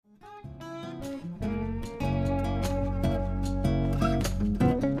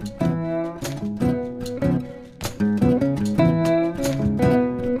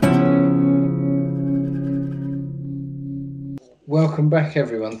welcome back,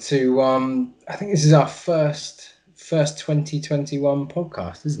 everyone, to I think this is our first 2021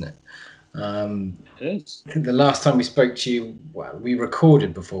 podcast, isn't it? It is. I think the last time we spoke to you, well, we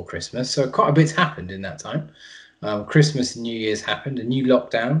recorded before Christmas, so quite a bit's happened in that time. Christmas and New Year's happened, a new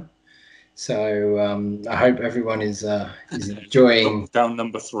lockdown. So I hope everyone is enjoying lockdown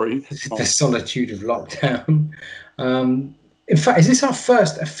number 3. the solitude of lockdown. In fact, is this our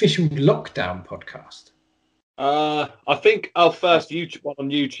first official lockdown podcast? I think our first YouTube one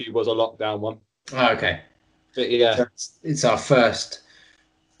on YouTube was a lockdown one. Oh, okay. But yeah, so it's our first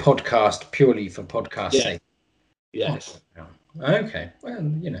podcast purely for podcast sake. Yes. Oh, okay. Well,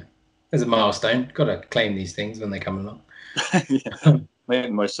 there's a milestone. Got to claim these things when they come along. Yeah. Make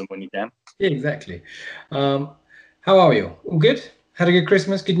the most of them when you can. Yeah, exactly. How are you? All good? Had a good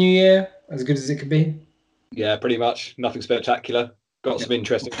Christmas, good New Year, as good as it could be? Yeah, pretty much. Nothing spectacular. Got some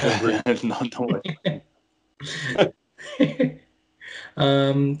interesting things.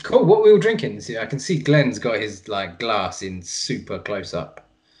 Cool. What we all drinking this year? I can see Glenn's got his glass in super close up.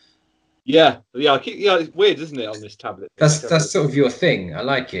 Yeah. It's weird, isn't it, on this tablet? That's sort of your thing. I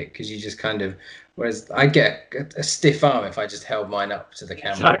like it because you just kind of. Whereas I get a stiff arm if I just held mine up to the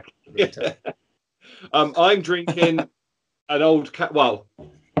camera. Exactly. I'm drinking an old well, I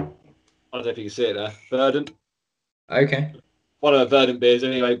don't know if you can see it there. Verdant. Okay. One of the Verdant beers,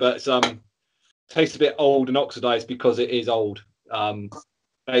 anyway, but tastes a bit old and oxidized because it is old.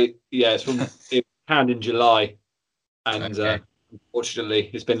 It's from it canned in July, and unfortunately,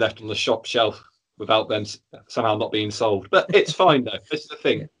 it's been left on the shop shelf without them somehow not being sold. But it's fine though. This is the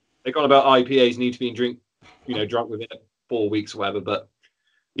thing. They've gone about IPAs need to be drunk within 4 weeks or whatever. But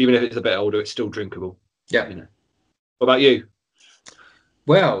even if it's a bit older, it's still drinkable. Yeah. What about you?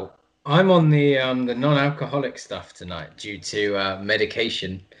 Well, I'm on the non-alcoholic stuff tonight due to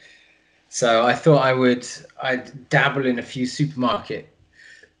medication. So I thought I'd dabble in a few supermarket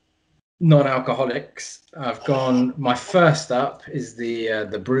non-alcoholics. My first up is the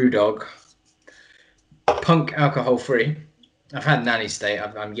Brewdog Punk alcohol free. I've had Nanny State.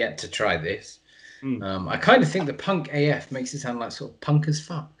 I'm yet to try this. I kind of think the Punk AF makes it sound like sort of punk as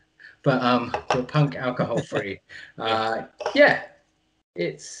fuck, but the Punk alcohol free. It's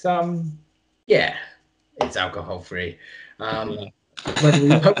it's alcohol free.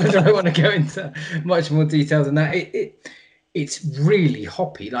 Whether I want to go into much more detail than that, it's really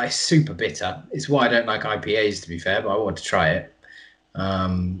hoppy, like super bitter. It's why I don't like IPAs, to be fair, but I want to try it.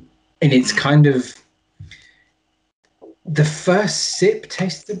 And it's kind of the first sip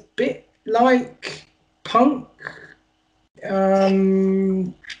tastes a bit like punk,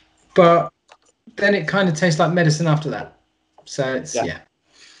 but then it kind of tastes like medicine after that. So it's I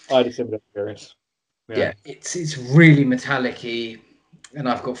had a similar experience. Yeah, it's really metallic-y, and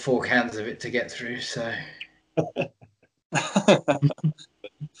I've got 4 cans of it to get through. So,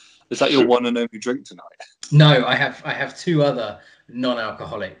 is that your one and only drink tonight? No, I have 2 other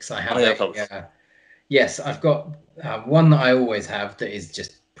non-alcoholics. I have yes, I've got one that I always have that is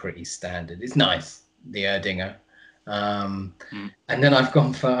just pretty standard. It's nice, the Erdinger, and then I've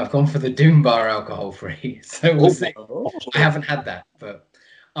gone for the Doombar alcohol-free. So we'll see. I haven't had that, but.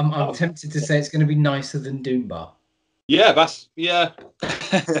 I'm tempted to say it's going to be nicer than Doombar. Yeah,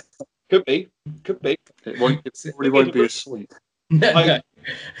 could be. It probably won't be as sweet. No.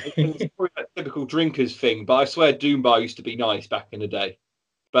 It's probably a typical drinkers thing, but I swear Doombar used to be nice back in the day.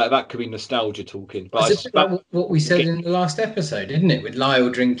 But that could be nostalgia talking. But it's like what we said in the last episode, isn't it? With Lyle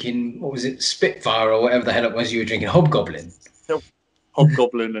drinking, what was it, Spitfire or whatever the hell it was you were drinking, Hobgoblin.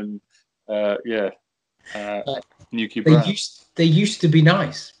 Hobgoblin and Nuki Brown. They used to be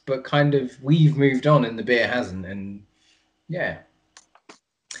nice, but kind of we've moved on and the beer hasn't. And yeah.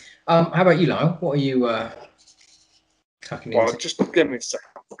 How about you, Lyle? What are you tucking into? Just give me a second.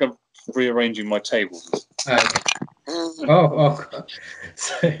 I'm rearranging my tables. Oh.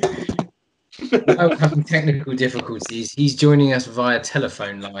 So, having technical difficulties. He's joining us via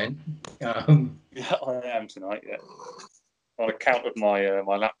telephone line. Yeah, I am tonight. Yeah, on account of my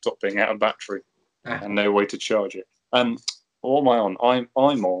my laptop being out of battery and no way to charge it. What am I on?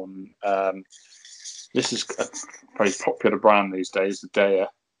 I'm on. This is a very popular brand these days, the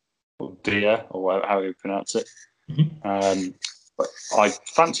Dea, or how you pronounce it. Mm-hmm. But I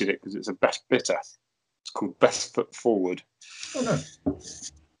fancied it because it's a best bitter. It's called Best Foot Forward. Oh no!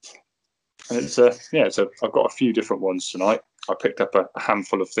 And I've got a few different ones tonight. I picked up a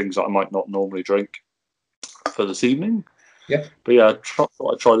handful of things that I might not normally drink for this evening. Yeah. But yeah, I thought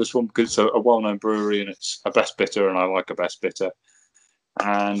I'd try this one because it's a well-known brewery and it's a best bitter, and I like a best bitter.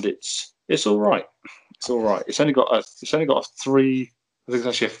 And it's all right. It's all right. It's only got a 3. I think it's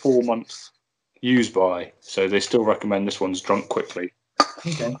actually a 4-month use by. So they still recommend this one's drunk quickly.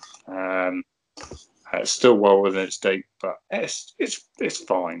 Okay. It's still well within its date, but it's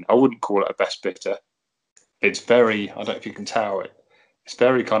fine. I wouldn't call it a best bitter. It's very, I don't know if you can tell it. It's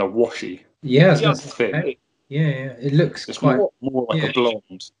very kind of washy. Yeah, it's thin. Yeah. It looks it's quite more like a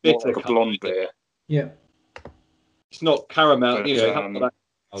blonde, more like a blonde beer. Yeah. It's not caramel. But,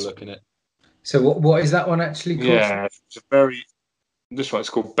 I'll look in it. So what is that one actually called? Yeah, it's a very. This one, it's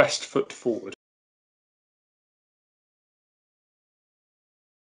called Best Foot Forward.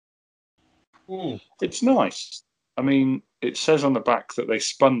 It's nice. I mean, it says on the back that they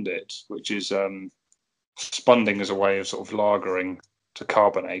spunned it, which is spunding as a way of sort of lagering to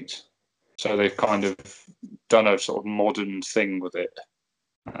carbonate. So they've kind of done a sort of modern thing with it.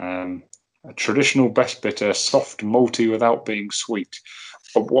 A traditional best bitter, soft, malty without being sweet.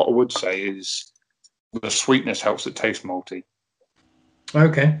 But what I would say is the sweetness helps it taste malty.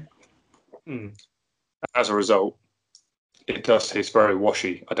 Okay. As a result, it does taste very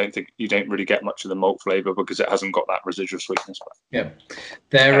washy. I don't think you don't really get much of the malt flavour because it hasn't got that residual sweetness. Yeah,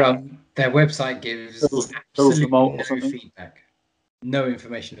 their website gives absolutely no feedback, no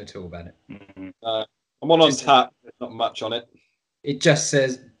information at all about it. I'm on tap. There's not much on it. It just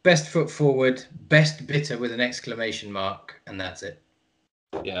says best foot forward, best bitter with an exclamation mark, and that's it.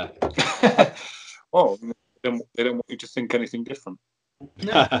 Yeah. Well, they don't want you to think anything different.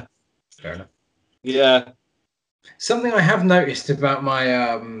 No. Fair enough. Yeah. Something I have noticed about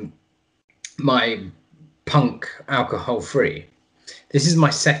my my Punk alcohol free. This is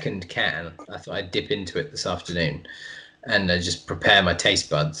my second can. I thought I'd dip into it this afternoon and just prepare my taste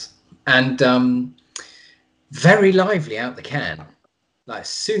buds. And very lively out the can. Like as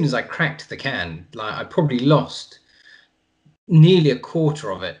soon as I cracked the can, like I probably lost nearly a quarter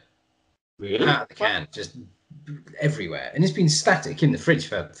of it out of the can, just everywhere. And it's been static in the fridge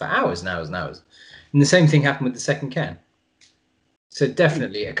for hours and hours and hours. And the same thing happened with the second can. So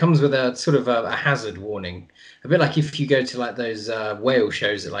definitely, it comes with a sort of a hazard warning. A bit like if you go to like those whale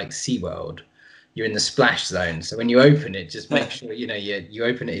shows at like SeaWorld, you're in the splash zone. So when you open it, just make sure you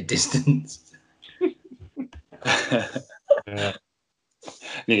open it at distance. Yeah.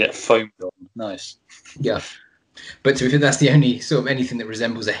 You get foamed on. Nice. Yeah. But to be fair, that's the only sort of anything that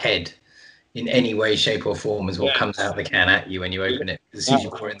resembles a head in any way, shape, or form is what comes out of the can at you when you open it. As soon as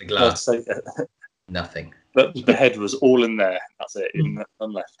you pour it in the glass. Nothing. But the head was all in there. That's it. None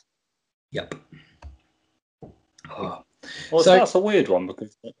left. Yep. Oh. Well, so that's a weird one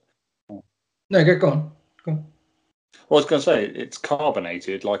because. No, go on. Go on. Well, I was going to say it's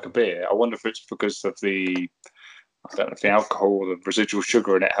carbonated like a beer. I wonder if it's because of the alcohol or the residual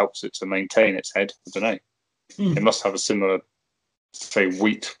sugar in it helps it to maintain its head. I don't know. It must have a similar, say,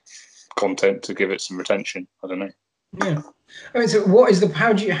 wheat content to give it some retention. I don't know. Yeah. I mean, so what is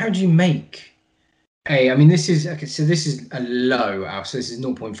how do you make? I mean, this is okay. So this is a low alcohol. So this is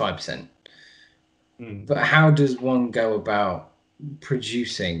 0.5%. But how does one go about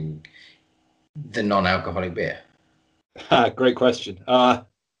producing the non-alcoholic beer? Great question.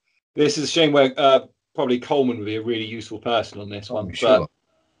 This is a shame where probably Coleman would be a really useful person on this one. Sure.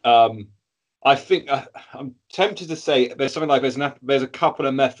 But I think I'm tempted to say there's something like there's a couple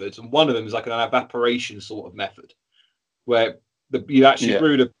of methods, and one of them is like an evaporation sort of method, where you actually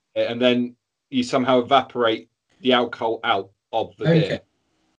brew the beer and then you somehow evaporate the alcohol out of the beer.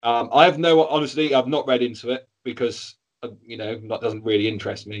 Honestly, I've not read into it because that doesn't really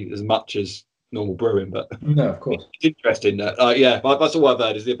interest me as much as normal brewing. But no, of course, it's interesting that that's all I've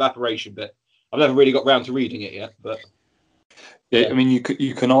heard is the evaporation bit. I've never really got round to reading it yet, but yeah, I mean,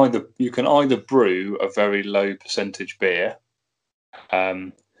 you can either brew a very low percentage beer,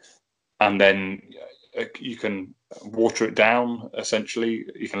 and then you can water it down. Essentially,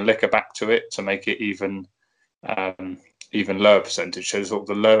 you can liquor back to it to make it even lower percentage. So sort of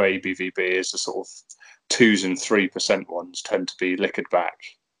the low ABV beers, the sort of 2% and 3% ones, tend to be liquored back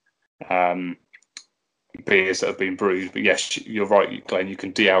beers that have been brewed. But yes, you're right, Glenn. You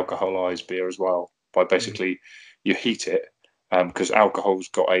can de-alcoholize beer as well by basically you heat it because alcohol's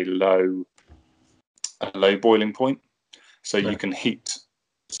got a low boiling point, so you can heat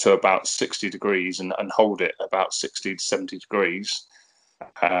to about 60 degrees and hold it about 60 to 70 degrees,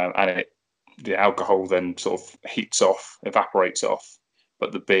 and the alcohol then sort of evaporates off,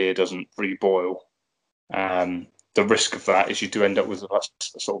 but the beer doesn't reboil. The risk of that is you do end up with a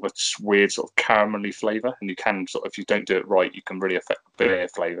sort of a weird sort of caramelly flavour, and you can sort of, if you don't do it right, you can really affect the beer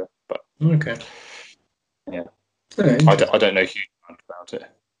flavour. But yeah, I don't know huge amount about it.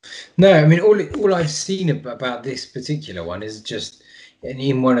 No, I mean all I've seen about this particular one is just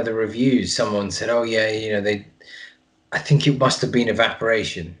in one of the reviews, someone said, "Oh yeah, I think it must have been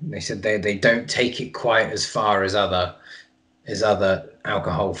evaporation. They said they don't take it quite as far as other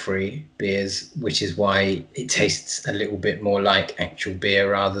alcohol-free beers, which is why it tastes a little bit more like actual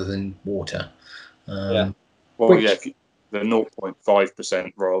beer rather than water. Yeah. Well, yeah, the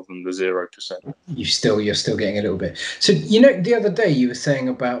 0.5% rather than the 0%. You're still getting a little bit. So the other day you were saying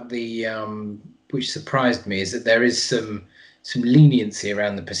about the which surprised me is that there is some leniency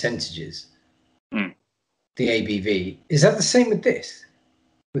around the percentages. The ABV, is that the same with this?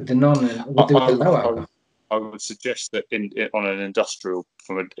 With the the low alcohol? I would suggest that on an industrial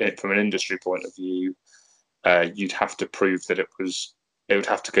from an industry point of view, you'd have to prove that it would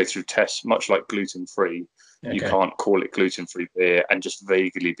have to go through tests, much like gluten-free. Okay. You can't call it gluten-free beer and just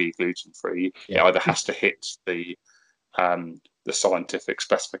vaguely be gluten-free. Yeah. It either has to hit the scientific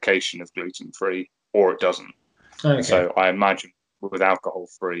specification of gluten-free or it doesn't. Okay. So I imagine with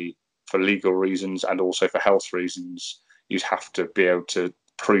alcohol-free, for legal reasons and also for health reasons, you'd have to be able to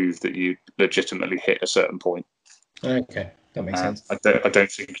prove that you legitimately hit a certain point. Okay, that makes sense. I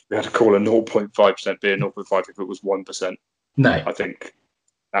don't think we had to call a 0.5% beer 0.5 if it was 1%. No, I think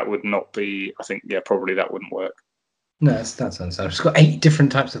that would not be. I think probably that wouldn't work. No, that's understandable. It's got 8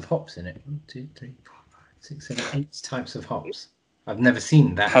 different types of hops in it. 1, 2, 3, 4, 5, 6, 7, 8 types of hops. I've never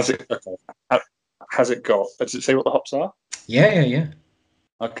seen that. Has it got? Does it say what the hops are? Yeah.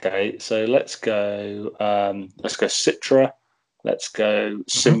 Okay, so let's go Citra, let's go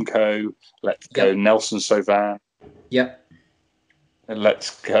Simcoe, let's go Nelson Sauvin. Yep. And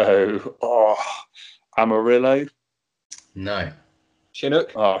let's go Amarillo. No.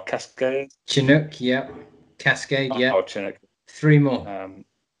 Chinook. Cascade. Chinook, yeah. Cascade, yeah. Chinook. 3 more.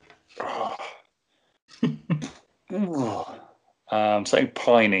 Something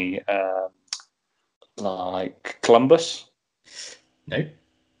piney, like Columbus. No.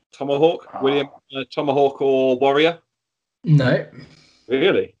 Tomahawk, William Tomahawk or Warrior? No.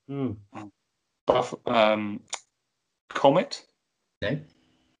 Really? Comet? No.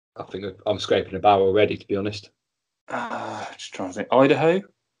 I think I'm scraping a barrel already, to be honest. Just trying to think. Idaho?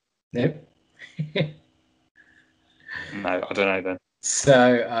 No. No, I don't know then.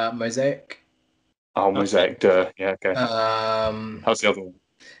 So, Mosaic. Oh, Mosaic, duh. Yeah, okay. How's the other one?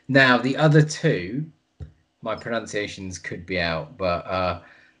 Now, the other 2, my pronunciations could be out, but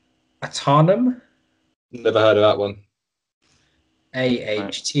Ahtannum. Never heard of that one.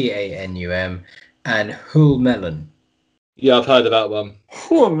 Ahtanum and Hull Melon. Yeah, I've heard of that one.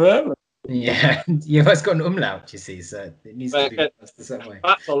 Hull Melon. Yeah, it's got an umlaut, you see, so it needs to be pronounced the same way.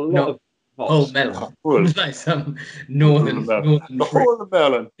 That's a lot of Hull Melon. Like some northern Hull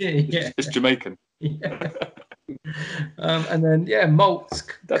Melon. Yeah. It's Jamaican. Yeah. And then malts.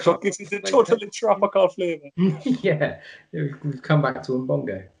 That's what gives it the totally tropical flavour. Yeah, we've come back to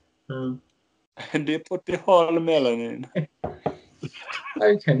Mbongo. And they put the Hull Melon in.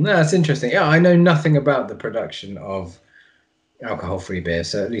 Okay, no, that's interesting. Yeah, I know nothing about the production of alcohol-free beer,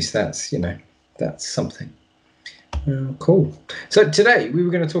 so at least that's that's something. Cool. So today we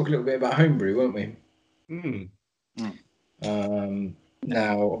were going to talk a little bit about homebrew, weren't we?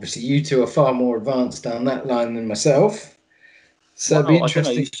 Now, obviously, you two are far more advanced down that line than myself, so it'd be interesting. I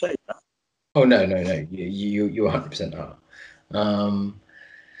don't know, you say that. Oh no, you 100% are.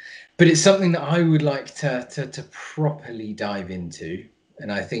 But it's something that I would like to properly dive into.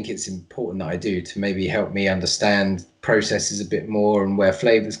 And I think it's important that I do to maybe help me understand processes a bit more and where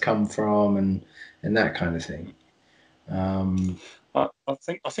flavors come from and that kind of thing. I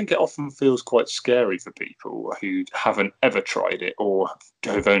think it often feels quite scary for people who haven't ever tried it or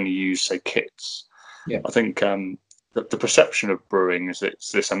have only used, say, kits. Yeah. I think the perception of brewing is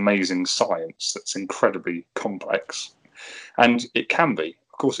it's this amazing science that's incredibly complex. And it can be.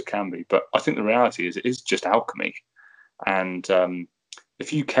 Of course it can be. But I think the reality is it is just alchemy. And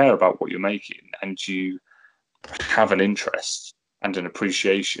if you care about what you're making and you have an interest and an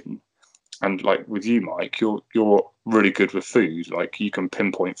appreciation, and like with you, Mike, you're really good with food. Like you can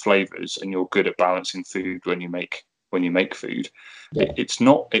pinpoint flavors, and you're good at balancing food when you make food. Yeah. It's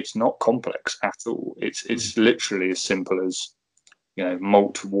not complex at all. It's literally as simple as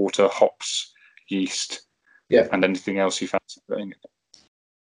malt, water, hops, yeast, and anything else you fancy putting in it.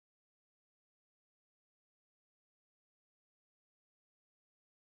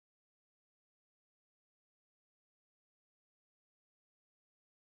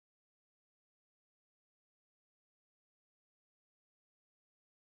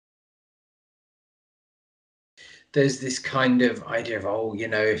 There's this kind of idea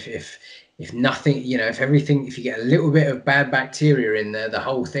of if nothing, if you get a little bit of bad bacteria in there, the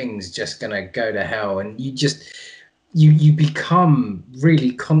whole thing's just gonna go to hell, and you become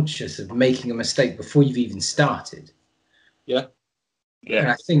really conscious of making a mistake before you've even started. Yeah. And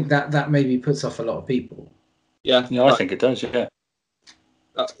I think that maybe puts off a lot of people. Yeah. Yeah, I think it does. Yeah.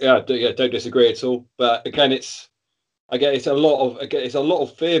 Don't disagree at all. But again, it's a lot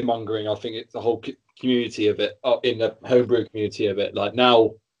of fear mongering. I think it's the whole community of it, in the homebrew community of it. Like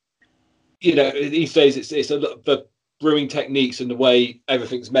now, these days it's a lot, the brewing techniques and the way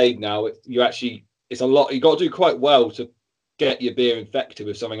everything's made now. It's a lot. You got to do quite well to get your beer infected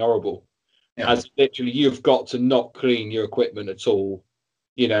with something horrible. Yeah. As literally, you've got to not clean your equipment at all.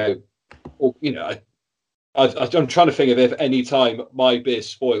 I'm trying to think of if any time my beer's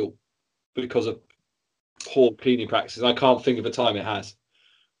spoiled because of poor cleaning practices. I can't think of a time it has.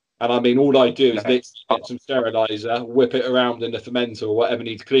 And I mean, all I do is get some sterilizer, whip it around in the fermenter or whatever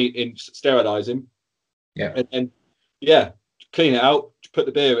needs clean, sterilize him. Yeah. And clean it out, put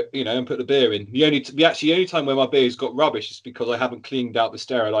the beer, and put the beer in. The only time where my beer's got rubbish is because I haven't cleaned out the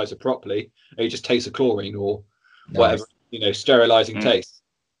sterilizer properly, and you just taste of chlorine or whatever, sterilizing taste.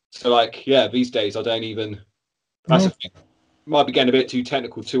 So these days I don't even. That's a thing. Might be getting a bit too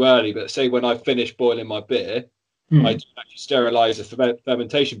technical too early, but say when I finish boiling my beer, I don't actually sterilize the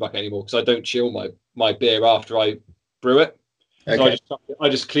fermentation bucket anymore because I don't chill my beer after I brew it. Okay. So I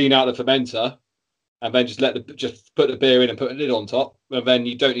just clean out the fermenter and then just put the beer in and put a lid on top, and then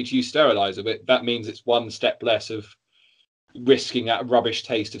you don't need to use sterilizer. But that means it's one step less of risking that rubbish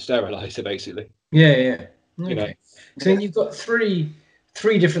taste of sterilizer, basically. Yeah. Okay. So you've got three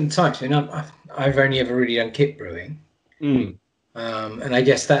different types. I mean, I've only ever really done kit brewing. And I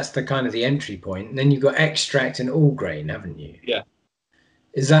guess that's the kind of the entry point. And then you've got extract and all grain, haven't you? Yeah.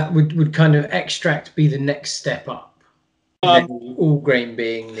 Is that would kind of extract be the next step up? All grain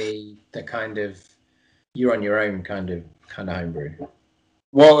being the kind of you're on your own kind of homebrew.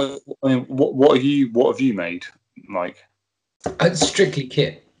 Well, I mean, what have you made, Mike? It's strictly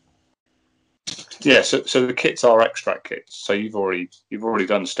kit. Yeah, so the kits are extract kits. So you've already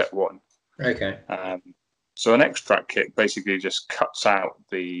done step one. Okay. So an extract kit basically just cuts out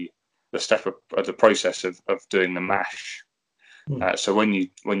the step of the process of doing the mash. So when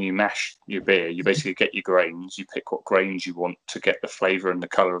you mash your beer, you basically get your grains. You pick what grains you want to get the flavour and the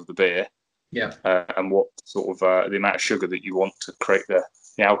colour of the beer. Yeah. And what sort of the amount of sugar that you want to create the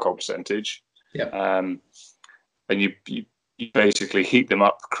alcohol percentage. Yeah. And you basically heat them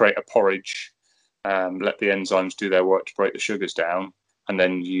up, create a porridge, let the enzymes do their work to break the sugars down, and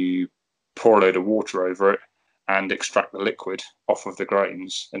then you pour a load of water over it and extract the liquid off of the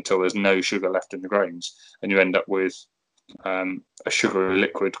grains until there's no sugar left in the grains, and you end up with a sugary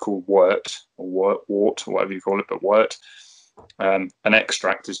liquid called wort or wort, whatever you call it, but wort. An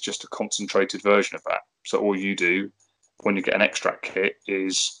extract is just a concentrated version of that. So all you do when you get an extract kit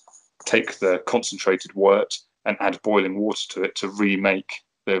is take the concentrated wort and add boiling water to it to remake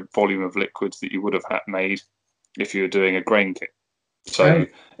the volume of liquids that you would have had made if you were doing a grain kit. So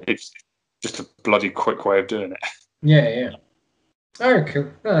it's just a bloody quick way of doing it. Yeah. Oh,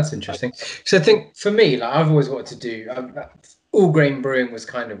 cool. Oh, that's interesting. So I think for me, I've always wanted to do all grain brewing was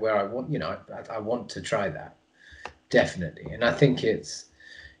kind of where I want. I want to try that definitely, and I think it's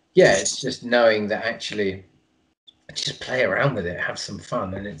just knowing that actually just play around with it, have some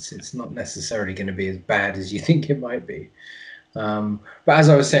fun, and it's not necessarily going to be as bad as you think it might be. But as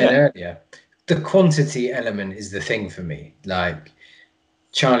I was saying earlier, the quantity element is the thing for me. Like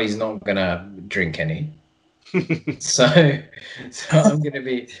Charlie's not gonna drink any, so I'm gonna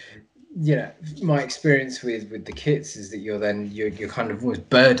be, my experience with the kits is that you're kind of almost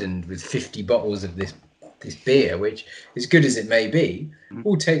burdened with 50 bottles of this beer, which, as good as it may be,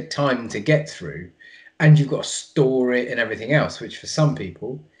 will take time to get through, and you've got to store it and everything else, which for some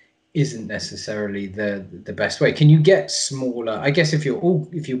people isn't necessarily the best way. Can you get smaller? I guess if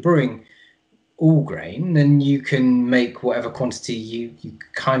you're brewing all grain, then you can make whatever quantity you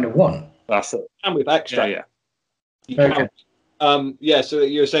kind of want. That's it. And with extract, Okay. So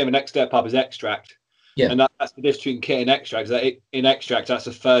you were saying the next step up is extract. Yeah. And that's the difference between kit and extract. In extract, that's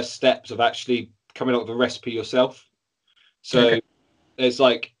the first steps of actually coming up with a recipe yourself. So it's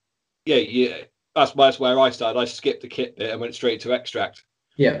that's where I started. I skipped the kit bit and went straight to extract.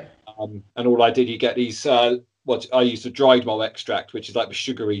 Yeah. And all I did, you get these what I used, a dried malt extract, which is like the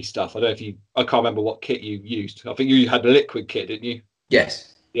sugary stuff. I can't remember what kit you used. I think you had the liquid kit, didn't you?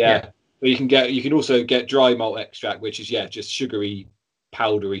 Yes. Yeah. But you can also get dry malt extract, which is just sugary,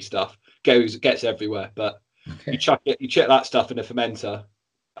 powdery stuff. Gets everywhere. But you check that stuff in a fermenter.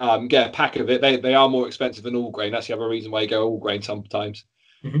 Get a pack of it. They are more expensive than all grain. That's the other reason why you go all grain sometimes.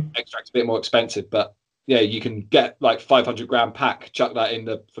 Extract's a bit more expensive, but you can get like 500 gram pack, chuck that in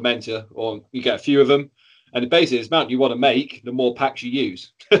the fermenter, or you get a few of them, And basically, the amount you want to make, the more packs you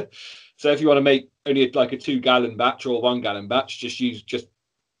use. So if you want to make only like a 2-gallon batch or a 1-gallon batch,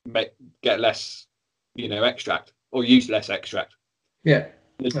 get less, extract, or use less extract. Yeah.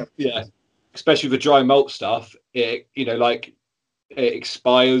 Yeah. Especially for dry malt stuff, it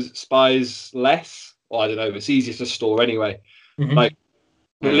expires less. Or I don't know, it's easier to store anyway. Mm-hmm. Like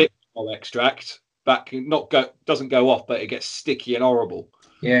the liquid malt extract doesn't go off, but it gets sticky and horrible.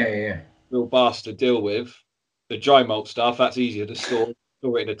 Yeah. Real bastard to deal with. The dry malt stuff, that's easier to store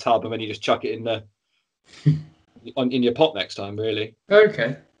it in a tub, and then you just chuck it in your pot next time, really.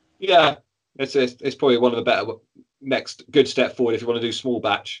 Okay. Yeah, it's probably one of the better next good step forward if you want to do small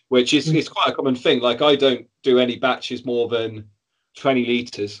batch, which is it's quite a common thing. Like I don't do any batches more than 20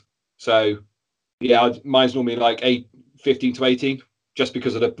 litres. So yeah, mine's normally like 15 to 18, just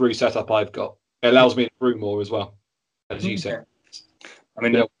because of the brew setup I've got. It allows me to brew more as well, as you said. I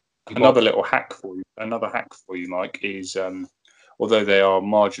mean, another hack for you, Mike, is although they are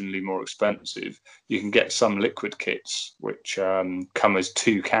marginally more expensive, you can get some liquid kits which come as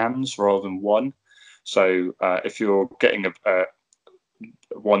 2 cans rather than 1. So if you're getting a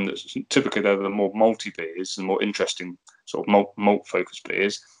one that's typically they're the more malty beers and more interesting sort of malt focused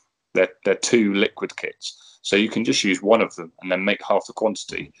beers, they're 2 liquid kits. So you can just use one of them and then make half the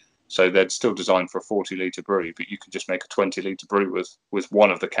quantity. So they're still designed for a 40-litre brew, but you can just make a 20-litre brew with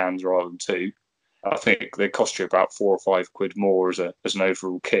one of the cans rather than 2. I think they cost you about £4 or £5 more as an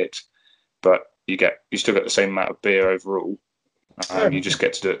overall kit, but you still get the same amount of beer overall. You just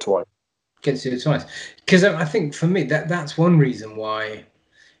get to do it twice. Because I think for me that's one reason why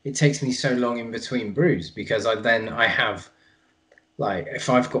it takes me so long in between brews, because I have, like, if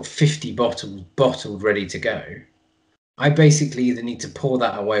I've got 50 bottles bottled ready to go, I basically either need to pour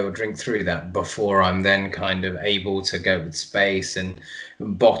that away or drink through that before I'm then kind of able to go with space and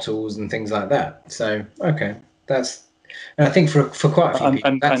bottles and things like that. So, okay, and I think for quite a few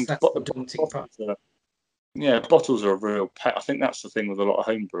people, that's the daunting part. Bottles are a real pet. I think that's the thing with a lot of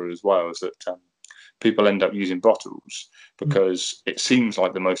homebrew as well, is that people end up using bottles because it seems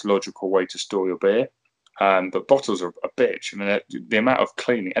like the most logical way to store your beer. But bottles are a bitch. I mean, the amount of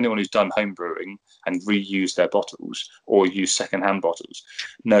cleaning, anyone who's done home brewing and reused their bottles or used second-hand bottles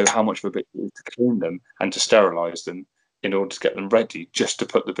know how much of a bitch it is to clean them and to sterilise them in order to get them ready just to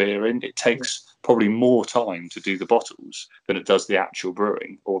put the beer in. It takes probably more time to do the bottles than it does the actual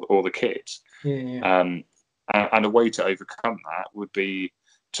brewing or the kit. And a way to overcome that would be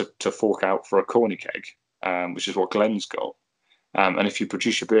to fork out for a corny keg, which is what Glenn's got. And if you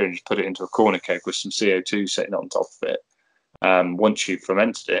produce your beer and just put it into a corner keg with some CO2 sitting on top of it, once you've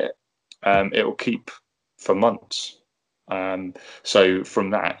fermented it, it will keep for months. So from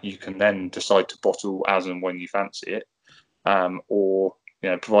that, you can then decide to bottle as and when you fancy it, or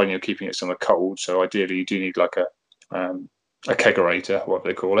providing you're keeping it somewhere cold. So ideally, you do need like a kegerator, what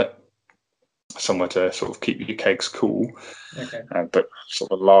they call it, somewhere to sort of keep your kegs cool. Okay. But sort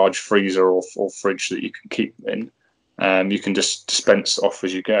of a large freezer or fridge that you can keep them in. You can just dispense off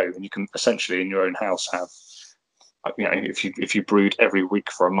as you go, and you can essentially in your own house have, if you brewed every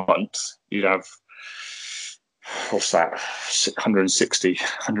week for a month, you'd have, what's that, 160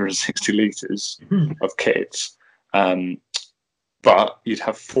 litres of kits. But you'd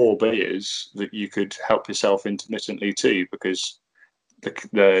have 4 beers that you could help yourself intermittently too, because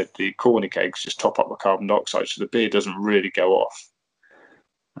the corny kegs just top up the carbon dioxide, so the beer doesn't really go off.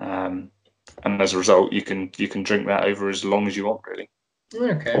 And as a result, you can drink that over as long as you want, really.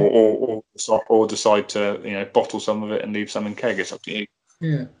 Okay. Or decide to bottle some of it and leave some in keg. It's up to you.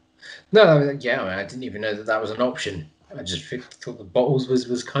 Yeah. No. Yeah. I didn't even know that was an option. I just thought the bottles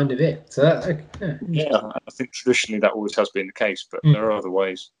was kind of it. So I think traditionally that always has been the case, but there are other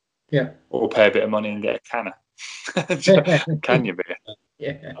ways. Yeah. Or pay a bit of money and get a canner. Can you beer?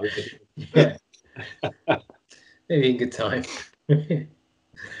 Yeah. Maybe a good time.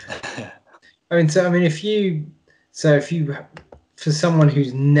 if you for someone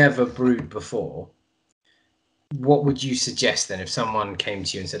who's never brewed before, what would you suggest then? If someone came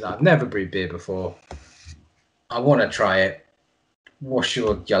to you and said, "I've never brewed beer before, I want to try it," what's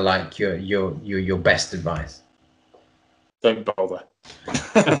your best advice? Don't bother.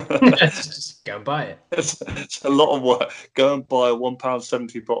 Just go and buy it. It's a lot of work. Go and buy a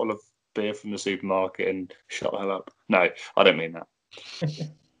 £1.70 bottle of beer from the supermarket and shut the hell up. No, I don't mean that.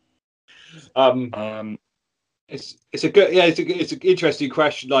 It's an interesting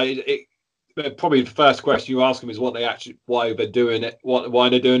question. Like probably the first question you ask them is why they're doing it, why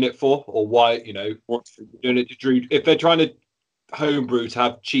they're doing it for, or why what's doing it to brew. If they're trying to homebrew to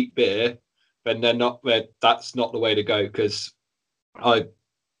have cheap beer, then that's not the way to go, because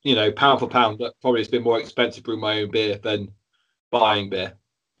pound for pound, that probably has been more expensive brewing my own beer than buying beer.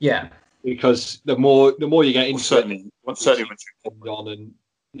 Yeah, because the more you get into certainly once you on, and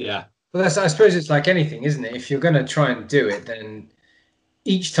yeah. Well, I suppose it's like anything, isn't it? If you're going to try and do it, then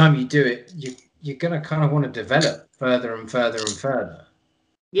each time you do it, you're going to kind of want to develop further and further and further.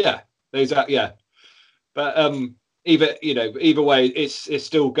 Yeah, exactly. Yeah, but either way, it's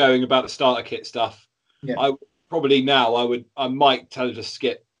still going about the starter kit stuff. Yeah. I might tell her to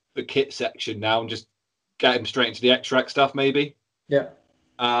skip the kit section now and just get him straight into the extract stuff, maybe. Yeah.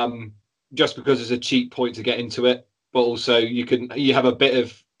 Just because it's a cheap point to get into it, but also you have a bit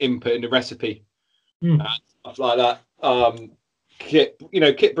of input in the recipe and stuff like that.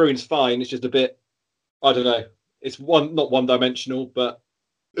 Kit brewing's fine. It's just a bit, I don't know. It's not one dimensional, but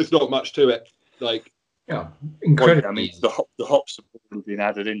it's not much to it. Like, yeah, incredible. I mean, the hops have already been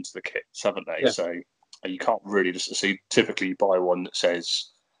added into the kits, haven't they? Yeah. So you can't really just see. Typically, you buy one that says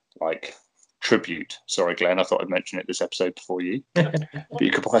like tribute. Sorry, Glenn, I thought I'd mention it this episode before you. But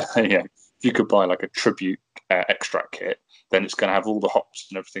you could buy, you could buy like a tribute extract kit. Then it's going to have all the hops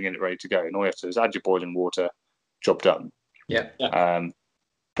and everything in it ready to go. And all you have to do is add your boiling water. Job done. Yeah.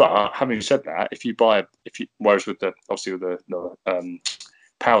 But having said that, whereas with the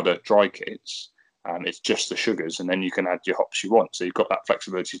powder dry kits, it's just the sugars, and then you can add your hops you want. So you've got that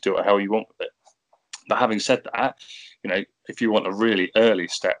flexibility to do it how you want with it. But having said that, if you want a really early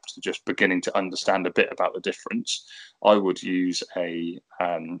step to just beginning to understand a bit about the difference, I would use a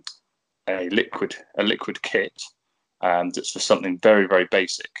liquid kit that's for something very, very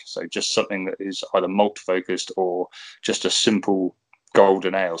basic. So just something that is either malt focused or just a simple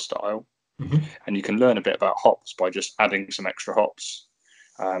golden ale style. Mm-hmm. And you can learn a bit about hops by just adding some extra hops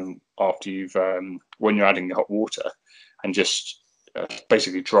after you've when you're adding the hot water, and just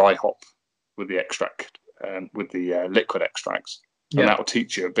basically dry hop with the extract with the liquid extracts, and that will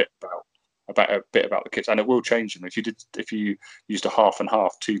teach you a bit about the kits, and it will change them. If you used a half and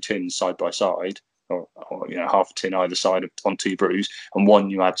half, 2 tins side by side, or half a tin either side on 2 brews, and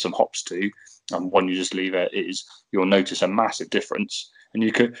one you add some hops to, and one you just leave it is, you'll notice a massive difference, and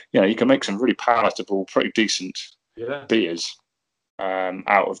you can make some really palatable, pretty decent beers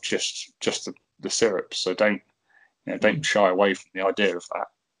out of just the syrup. So don't shy away from the idea of that.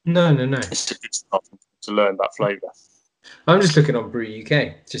 No. It's a good stuff to learn that flavour. I'm just looking on Brew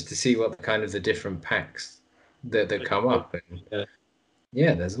UK just to see what kind of the different packs that come up, and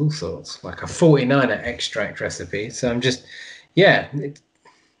there's all sorts, like a 49er extract recipe. So I'm just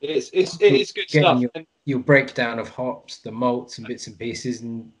it's good stuff. Your breakdown of hops, the malts and bits and pieces,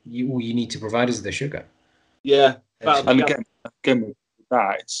 and all you need to provide is the sugar. Yeah, and again with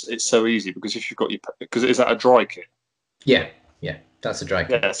that, it's so easy, because if you've got because is that a dry kit? Yeah, that's a dry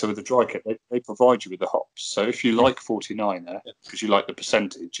kit. Yeah, so with the dry kit, they provide you with the hops. So if you like 49er, because you like the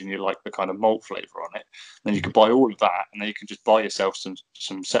percentage and you like the kind of malt flavour on it, then you can buy all of that, and then you can just buy yourself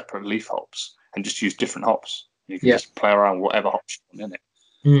some separate leaf hops and just use different hops. You can just play around with whatever hops you want in it.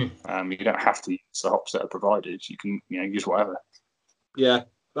 You don't have to use the hops that are provided. You can use whatever. Yeah,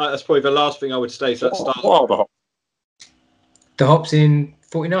 that's probably the last thing I would say. So what are the hops? The hops in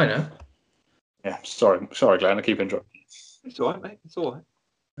 49er? Yeah, sorry, Glenn, I keep interrupting. It's all right, mate. It's all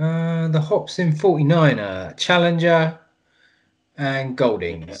right. The hops in 49er, Challenger and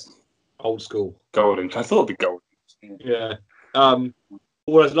Goldings. Old school. Goldings. I thought it'd be Goldings. Yeah.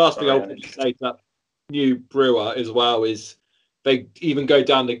 Well, the last thing I want to say to that new brewer as well is, they even go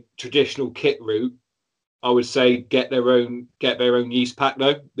down the traditional kit route. I would say get their own yeast pack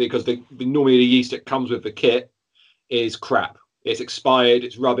though, because normally the yeast that comes with the kit is crap. It's expired,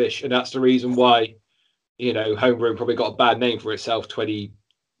 it's rubbish, and that's the reason why homebrewing probably got a bad name for itself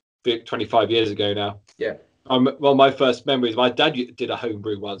 25 years ago now. Yeah. My first memory is my dad did a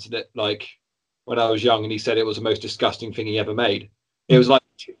homebrew once, and when I was young, and he said it was the most disgusting thing he ever made. It was like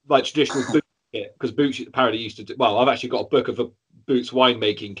traditional boot kit, because Boots apparently used to do. Well, I've actually got a book of a Boots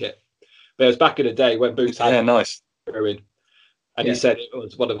winemaking kit, but it was back in the day when Boots had nice brewing, and he said it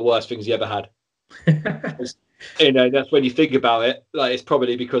was one of the worst things he ever had. That's when you think about it, like, it's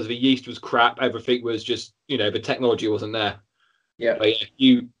probably because the yeast was crap, everything was just, the technology wasn't there. But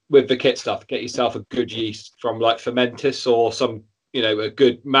you, with the kit stuff, get yourself a good yeast from like Fermentis or some a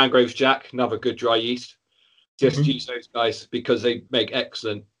good Mangroves Jack, another good dry yeast. Just use those guys, because they make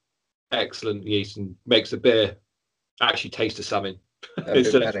excellent yeast and makes the beer actually taste of something.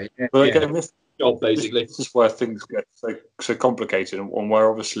 Basically, this is where things get so complicated, and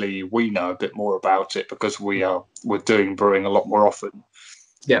where obviously we know a bit more about it because we're doing brewing a lot more often.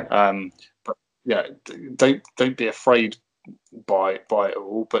 But don't be afraid buy it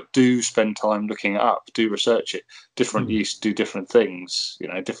all, but do spend time looking it up, do research it. Different yeasts do different things,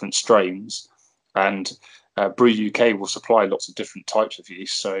 different strains, and Brew UK will supply lots of different types of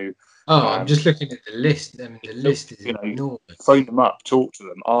yeast. So, I'm just looking at the list. I mean, the list is enormous. Phone them up, talk to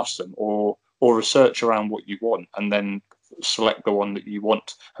them, ask them, or research around what you want, and then select the one that you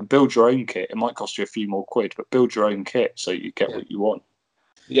want and build your own kit. It might cost you a few more quid, but build your own kit so you get what you want.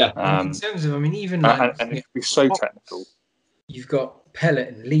 Yeah. In terms of, I mean, even and it can be so technical. You've got pellet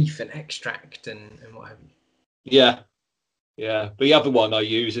and leaf and extract and what have you. Yeah. But the other one I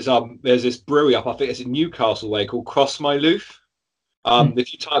use is there's this brewery up, I think it's in Newcastle way, called Cross My Loof.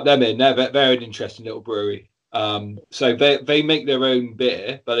 If you type them in, they're an interesting little brewery. So they make their own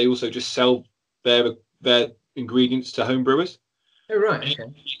beer, but they also just sell their ingredients to home brewers. Oh, right. Okay.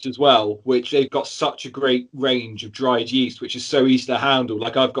 Yeast as well, which they've got such a great range of dried yeast, which is so easy to handle.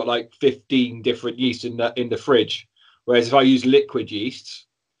 Like I've got like 15 different yeast in the fridge, whereas if I use liquid yeasts,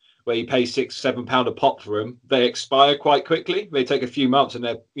 where you pay £6-7 a pop for them, they expire quite quickly. They take a few months, and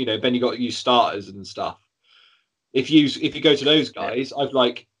then you got to use starters and stuff. If you go to those guys, I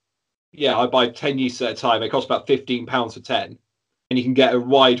buy 10 yeasts at a time. They cost about £15 for 10, and you can get a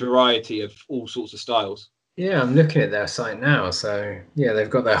wide variety of all sorts of styles. Yeah, I'm looking at their site now. So yeah, they've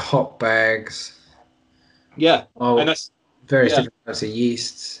got their hop bags. Yeah, and that's various different types of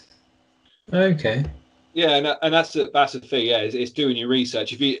yeasts. Okay. Yeah, and that's the thing. Yeah, it's doing your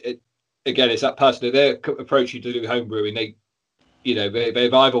research. It's that person if they approach you to do home brewing, they either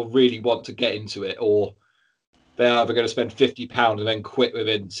really want to get into it, or they're either going to spend £50 and then quit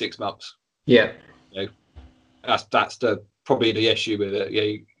within 6 months. Yeah. That's probably the issue with it.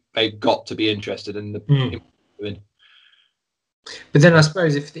 Yeah, they've got to be interested in the. But then I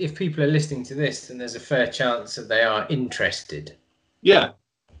suppose if people are listening to this, then there's a fair chance that they are interested. Yeah.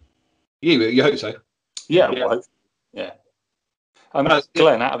 You hope so. Yeah. Yeah.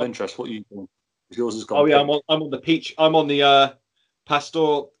 Glenn, out of interest, what are you doing? Yours has gone. Oh yeah, I'm on the peach. I'm on the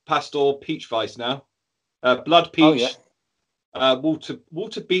Pastor Peach Vice now. Blood Peach. Oh, yeah.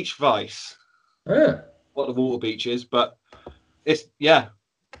 Water Beach Vice. Yeah. What the Water Beach is, but it's nice.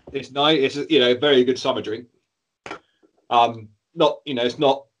 It's a very good summer drink.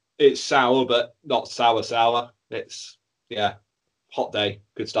 It's sour, but not sour. It's hot day.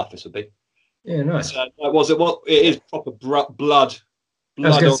 Good stuff. This would be. Yeah, nice. It is proper blood. I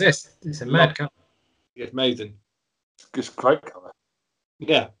was going to say, it's a mad colour. It's amazing. It's a great colour.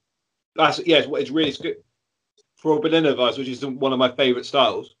 Yeah, it's really good for a Berliner Weiss, which is one of my favourite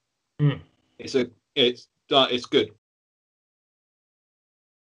styles. It's good.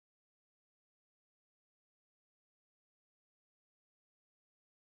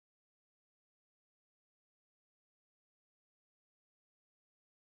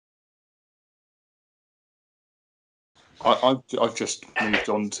 I've just moved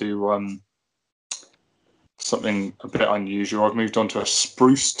on to something a bit unusual. I've moved on to a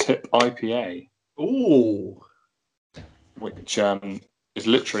Spruce Tip IPA. Ooh. Which is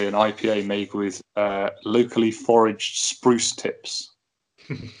literally an IPA made with locally foraged spruce tips.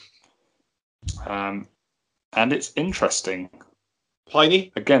 And it's interesting.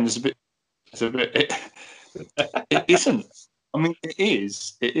 Piney? Again, it isn't. I mean, it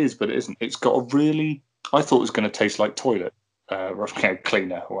is, but it isn't. It's got a really... I thought it was going to taste like toilet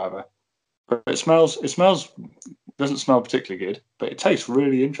cleaner or whatever, but it smells. Doesn't smell particularly good, but it tastes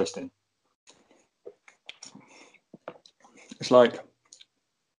really interesting. It's like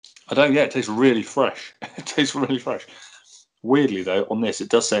it tastes really fresh. It tastes really fresh. Weirdly though, on this it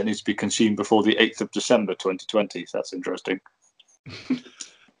does say it needs to be consumed before the 8th of December 2020. So that's interesting.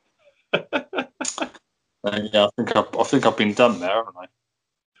 I think I've been done there, haven't I?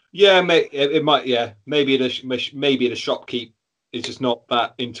 Yeah, it might. Yeah, maybe the shopkeep is just not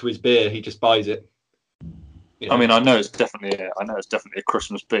that into his beer. He just buys it. I mean, I know it's definitely a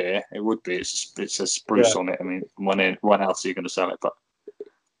Christmas beer. It would be. It says spruce on it. I mean, when else are you going to sell it? But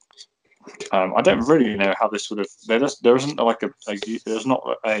I don't really know how this would have. There isn't like there's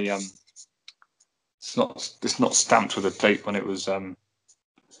not a it's not stamped with a date when it was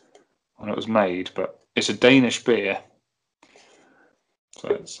made, but it's a Danish beer. So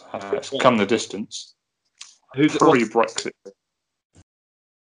it's come the distance. Who's pre-Brexit?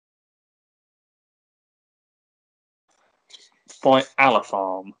 By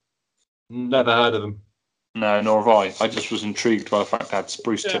Alafarm. Never heard of them. No, nor have I. I just was intrigued by the fact it had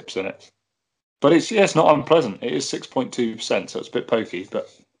spruce tips in it. But it's not unpleasant. It is 6.2%, so it's a bit pokey, but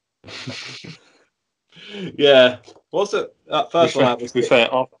yeah. What's it? That first one? To be fair,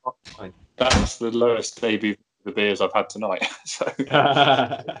 that's the lowest ABV of the beers I've had tonight. So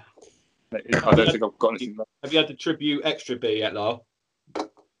I don't think I've got anything left. Have you had the Tribute Extra beer yet, Lyle? Oh,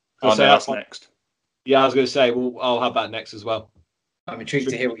 no, that's next. Yeah, I was going to say, well, I'll have that next as well. I'm intrigued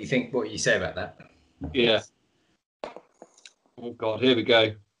to hear what you say about that. Yeah. Oh, God, here we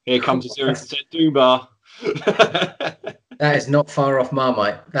go. Here comes a 0% Doom Bar. That is not far off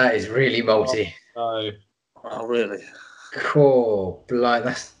Marmite. That is really malty. Oh, oh really? Cool. Blind.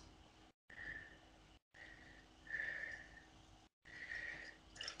 That's...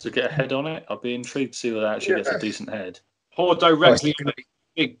 To get a head on it, I'd be intrigued to see whether it actually gets a decent head. Pour directly on the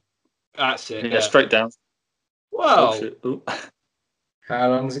big. That's it. Yeah, straight down. Wow. Oh, how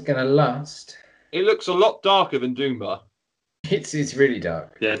long is it going to last? It looks a lot darker than Doom Bar. It's really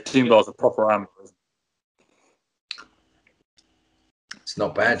dark. Yeah, Doom Bar's a proper amber. It's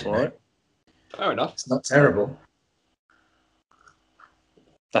not bad, you know. Fair enough. It's not terrible.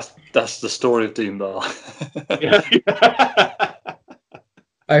 That's the story of Doom Bar.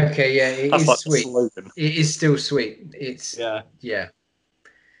 Okay, yeah, it That's is like sweet. It is still sweet. It's yeah.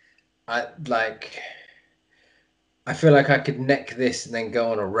 I feel like I could neck this and then go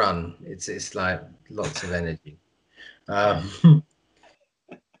on a run. It's like lots of energy.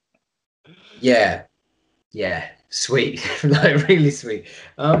 Yeah, sweet, like really sweet.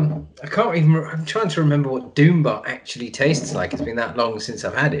 I can't even. I'm trying to remember what Doom Bar actually tastes like. It's been that long since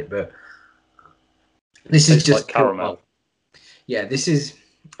I've had it, but this is just like caramel. Yeah, this is.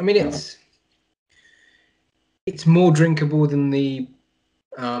 I mean, it's more drinkable than the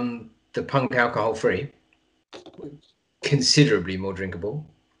Punk alcohol free. Considerably more drinkable,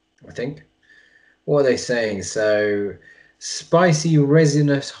 I think. What are they saying? So, spicy,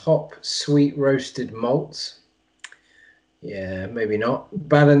 resinous, hop, sweet roasted malts. Yeah, maybe not.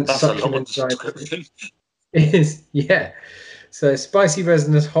 Balanced, succulent, dried fruit. Is yeah. So, spicy,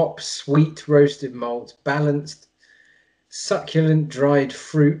 resinous, hop, sweet roasted malts, balanced, succulent, dried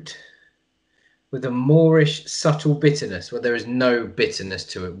fruit, with a moreish, subtle bitterness, where there is no bitterness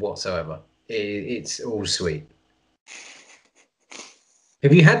to it whatsoever. It's all sweet.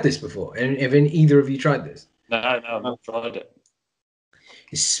 Have you had this before? And have either of you tried this? No, I've not tried it.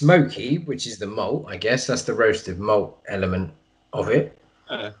 It's smoky, which is the malt, I guess. That's the roasted malt element of it.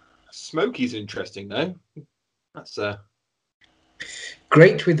 Smoky's interesting, though. That's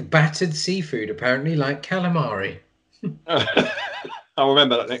great with battered seafood, apparently, like calamari. I'll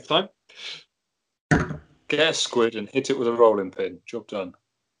remember that next time. Get a squid and hit it with a rolling pin. Job done.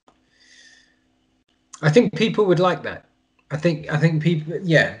 I think people would like that. I think people.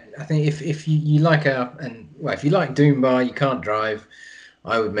 Yeah, I think if you like if you like Doom Bar, you can't drive.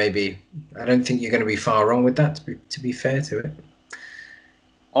 I would maybe. I don't think you're going to be far wrong with that. To be fair to it,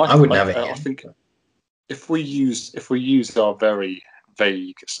 I wouldn't have it. I think if we use our very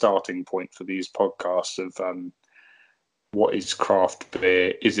vague starting point for these podcasts of what is craft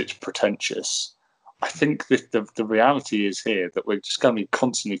beer, is it pretentious? I think the reality is here that we're just going to be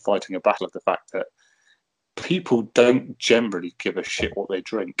constantly fighting a battle of the fact that people don't generally give a shit what they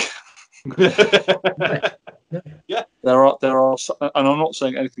drink. Yeah, there are, and I'm not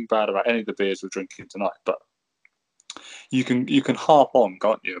saying anything bad about any of the beers we're drinking tonight, but you can harp on,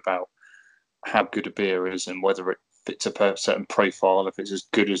 can't you, about how good a beer is and whether it fits a certain profile, if it's as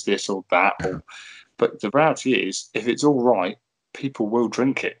good as this or that. But the reality is, if it's all right, people will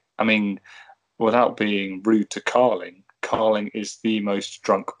drink it. I mean, without being rude to Carling is the most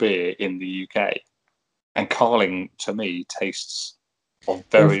drunk beer in the UK. And Carling, to me, tastes of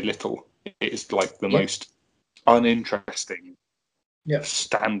very little. It is like the most uninteresting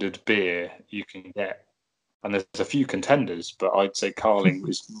standard beer you can get. And there's a few contenders, but I'd say Carling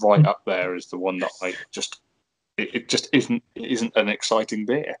is right up there as the one that it just isn't an exciting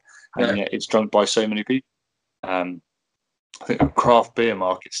beer. And yet it's drunk by so many people. I think the craft beer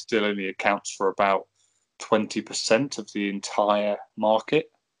market still only accounts for about 20% of the entire market.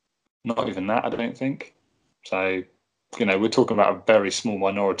 Not even that, I don't think. So, we're talking about a very small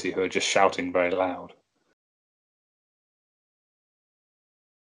minority who are just shouting very loud.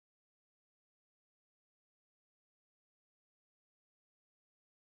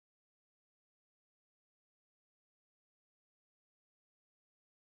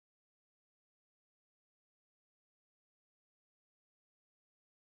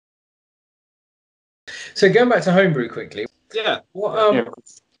 So going back to homebrew quickly. Yeah. What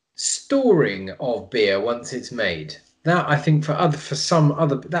storing of beer once it's made? That I think for some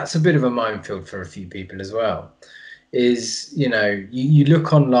other that's a bit of a minefield for a few people as well. Is you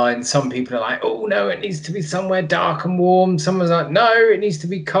look online, some people are like, oh no, it needs to be somewhere dark and warm. Someone's like, no, it needs to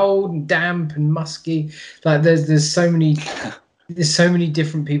be cold and damp and musky. Like there's so many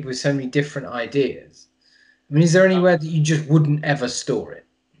different people with so many different ideas. I mean, is there anywhere that you just wouldn't ever store it?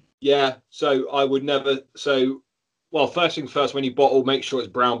 Yeah, so I would never. So, well, first things first, when you bottle, make sure it's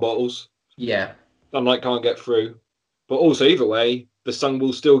brown bottles. Yeah. Sunlight can't get through. But also, either way, the sun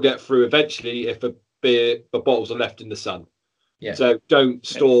will still get through eventually if the bottles are left in the sun. Yeah. So don't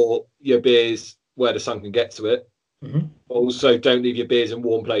store your beers where the sun can get to it. Mm-hmm. Also, don't leave your beers in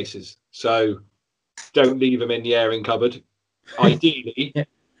warm places. So don't leave them in the airing cupboard. Ideally,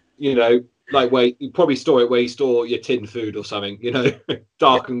 like where you probably store it where you store your tin food or something,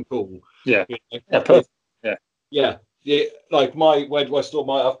 dark and cool. Yeah. Yeah, perfect. Yeah. Like where do I store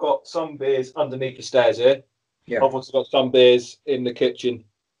my? I've got some beers underneath the stairs here. Yeah. I've also got some beers in the kitchen,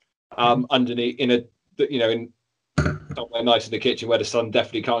 underneath in somewhere nice in the kitchen where the sun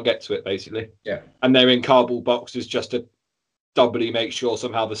definitely can't get to it, basically. Yeah. And they're in cardboard boxes just to doubly make sure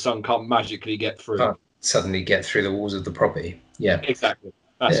somehow the sun can't magically get through. Can't suddenly get through the walls of the property. Yeah. Exactly.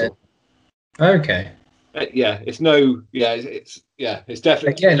 That's all. Okay. It's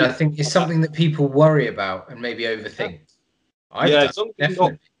definitely. Again, I think it's something that people worry about and maybe overthink. As long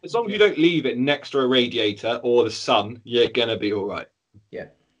as you don't leave it next to a radiator or the sun, you're gonna be all right. Yeah.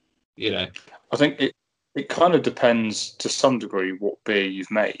 I think it kind of depends to some degree what beer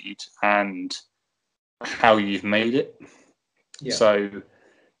you've made and how you've made it. Yeah. So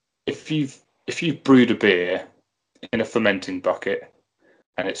if you've brewed a beer in a fermenting bucket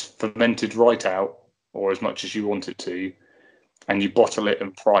and it's fermented right out or as much as you want it to, and you bottle it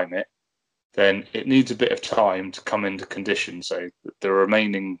and prime it, then it needs a bit of time to come into condition. So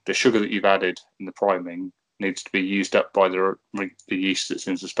the sugar that you've added in the priming needs to be used up by the yeast that's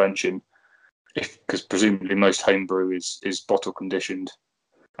in suspension, because presumably most homebrew is bottle conditioned.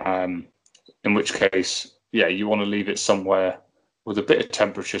 In which case, you want to leave it somewhere with a bit of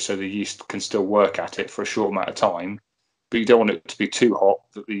temperature so the yeast can still work at it for a short amount of time, but you don't want it to be too hot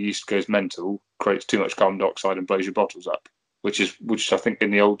that the yeast goes mental, creates too much carbon dioxide and blows your bottles up, which I think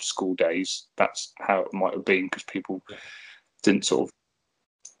in the old school days, that's how it might have been, because people didn't sort of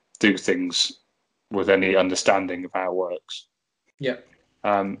do things with any understanding of how it works. Yeah.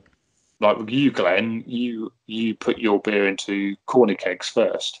 Like with you, Glenn, you put your beer into corny kegs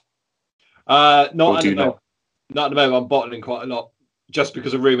first. Not at the moment. Not at the moment. I'm bottling quite a lot just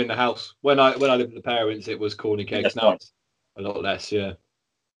because of room in the house. When I lived with the parents, it was corny kegs. Now it's a lot less. Yeah.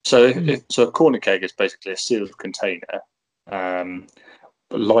 So a corny keg is basically a sealed container,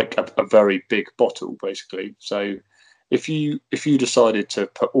 like a very big bottle, basically. So if you decided to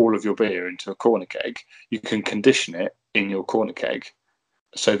put all of your beer into a corner keg, you can condition it in your corner keg.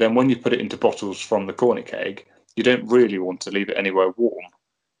 So then when you put it into bottles from the corner keg, you don't really want to leave it anywhere warm,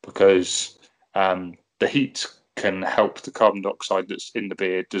 because the heat can help the carbon dioxide that's in the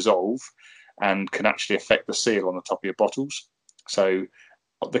beer dissolve and can actually affect the seal on the top of your bottles. So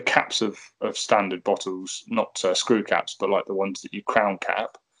the caps of standard bottles, not screw caps, but like the ones that you crown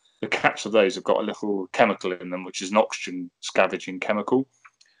cap, the caps of those have got a little chemical in them, which is an oxygen scavenging chemical.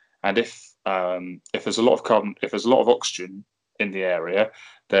 And if there's a lot of oxygen in the area,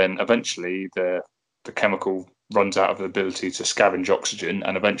 then eventually the chemical runs out of the ability to scavenge oxygen,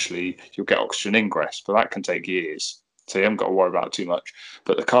 and eventually you'll get oxygen ingress, but that can take years. So you haven't got to worry about it too much.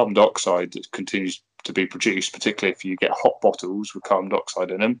 But the carbon dioxide that continues to be produced, particularly if you get hot bottles with carbon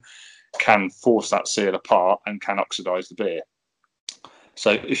dioxide in them, can force that seal apart and can oxidize the beer.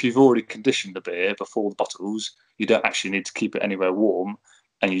 So if you've already conditioned the beer before the bottles, you don't actually need to keep it anywhere warm,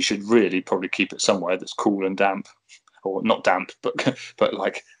 and you should really probably keep it somewhere that's cool and damp, or not damp, but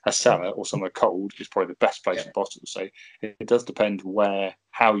like a cellar or somewhere cold is probably the best place for bottles. So it does depend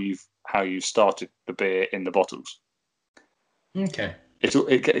how you've started the beer in the bottles. Okay.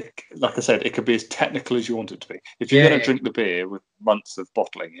 Like I said, it could be as technical as you want it to be. If you're going to drink the beer with months of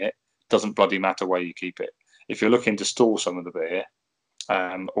bottling it, doesn't bloody matter where you keep it. If you're looking to store some of the beer,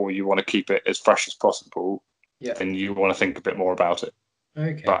 or you want to keep it as fresh as possible, then you want to think a bit more about it.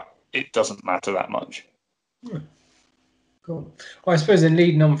 Okay. But it doesn't matter that much. Cool. Well, I suppose then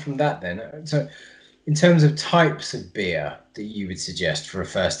leading on from that then, so in terms of types of beer that you would suggest for a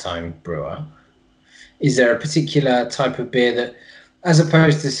first-time brewer, is there a particular type of beer that, as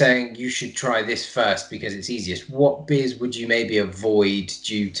opposed to saying you should try this first because it's easiest, what beers would you maybe avoid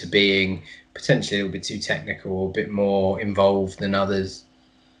due to being potentially a little bit too technical or a bit more involved than others?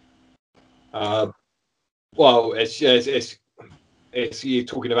 Well, it's you're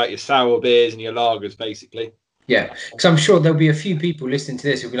talking about your sour beers and your lagers, basically. Yeah, because I'm sure there'll be a few people listening to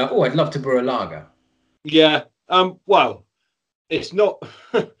this who'll be like, "Oh, I'd love to brew a lager." Yeah. Well, it's not.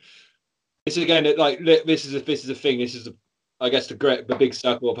 It's again like this is a thing. This is I guess the big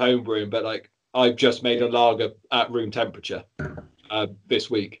circle of home brewing. But like I've just made a lager at room temperature this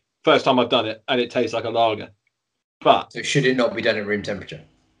week. First time I've done it, and it tastes like a lager. But so should it not be done at room temperature?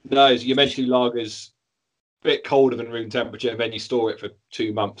 No, you mentioned lagers a bit colder than room temperature, and then you store it for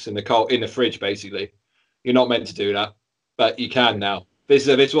 2 months in the fridge. Basically, you're not meant to do that, but you can now. This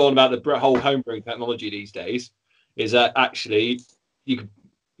is all about the whole homebrewing technology these days. Is that actually you could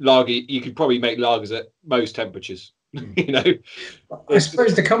probably make lagers at most temperatures. I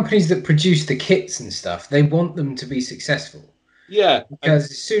suppose the companies that produce the kits and stuff, they want them to be successful. Yeah,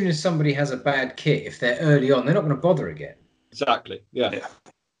 because as soon as somebody has a bad kit, if they're early on, they're not going to bother again. Exactly. Yeah.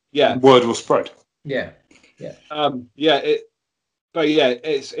 Word will spread. Yeah.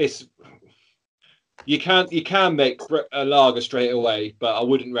 It's you can make a lager straight away, but I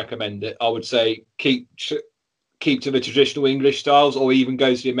wouldn't recommend it. I would say keep to the traditional English styles, or even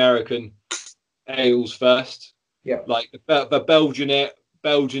go to the American ales first. Yeah, like the Belgian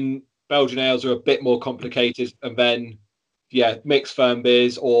ales are a bit more complicated, and then mixed firm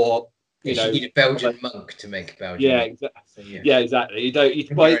beers, or you need a Belgian monk to make Belgian. Yeah, exactly. So, exactly. You don't.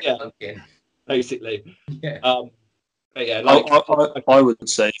 Basically. Yeah. I would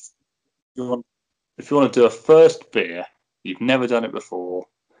say if you want to do a first beer, you've never done it before,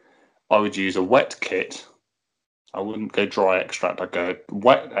 I would use a wet kit. I wouldn't go dry extract. I'd go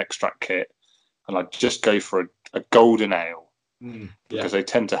wet extract kit, and I'd just go for a golden ale because they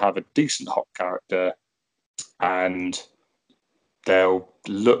tend to have a decent hop character, and they'll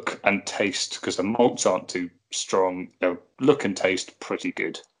look and taste, because the malts aren't too strong, they'll look and taste pretty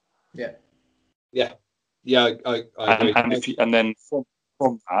good. Yeah. I agree. And then from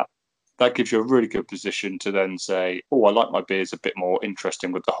that gives you a really good position to then say, oh, I like my beers a bit more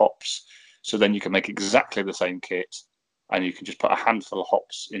interesting with the hops. So then you can make exactly the same kit, and you can just put a handful of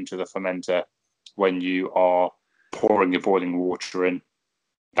hops into the fermenter when you are pouring your boiling water in.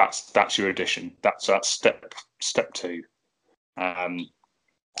 That's your addition. That's step 2.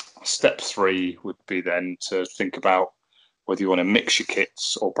 Step 3 would be then to think about whether you want to mix your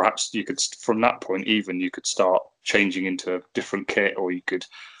kits, or perhaps you could, from that point, you could start changing into a different kit, or you could,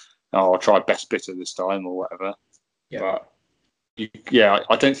 I'll try best bitter this time or whatever. Yeah. But I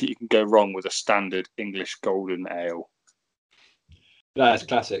don't think you can go wrong with a standard English golden ale. That's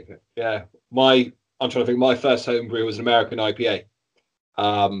classic. Yeah. I'm trying to think. My first homebrew was an American IPA.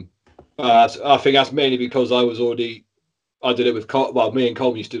 I think that's mainly because I did it with me and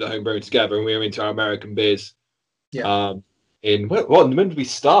Colm used to do the homebrewing together, and we were into our American beers. Yeah. When did we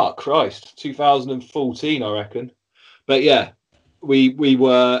start? Christ, 2014, I reckon. But yeah, we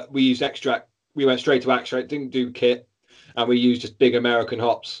used extract. We went straight to extract, didn't do kit, and we used just big American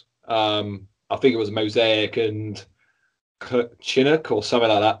hops. I think it was Mosaic and Chinook or something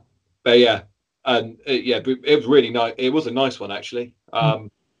like that. But yeah, and it was really nice. It was a nice one, actually.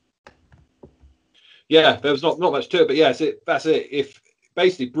 Yeah, there was not much to it, but yeah, that's it. If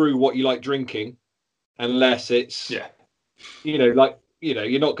basically brew what you like drinking, unless it's you're not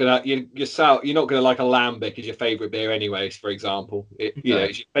gonna you're not gonna like a Lambic as your favourite beer anyways. For example, it's your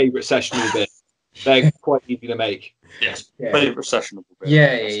favourite sessionable beer. They're quite easy to make. Yes, favourite sessionable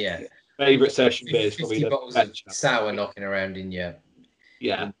beer. Yeah. Favourite session beer is probably bottles of sour knocking around in you.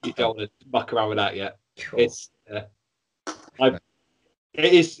 Yeah, you don't want to muck around with that yet. Cool. And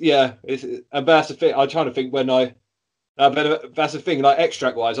that's the thing. I'm trying to think when but that's the thing. Like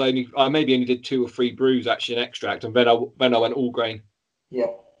extract wise, I maybe only did 2 or 3 brews actually in extract, and then I went all grain. Yeah.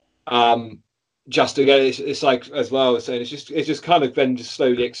 Just to get it's like, as well as saying, it's just kind of then just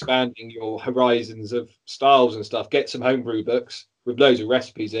slowly expanding your horizons of styles and stuff. Get some homebrew books with loads of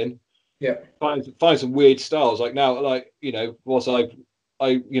recipes in. Yeah. Find some weird styles. Like now, like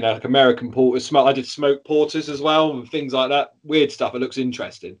like American porters. I did smoked porters as well, and things like that. Weird stuff. It looks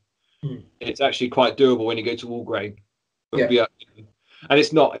interesting. It's actually quite doable when you go to all grain. Yeah. And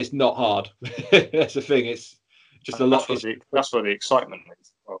it's not hard. That's the thing. It's just a lot. That's where the excitement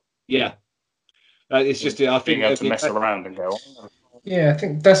is. Well, yeah. It's just I think being able to mess around and go. Yeah, I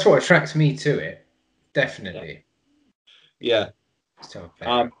think that's what attracts me to it. Definitely. Yeah.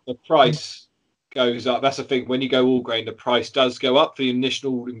 The price goes up. That's the thing. When you go all grain, the price does go up for the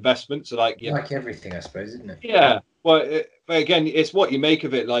initial investment. So like everything, I suppose, isn't it? Yeah. Well, but again, it's what you make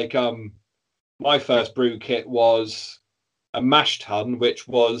of it. Like my first brew kit was a mash tun, which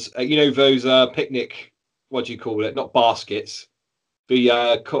was those picnic, what do you call it? Not baskets.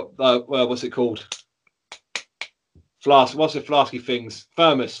 The what's it called? Flask. What's the flasky things?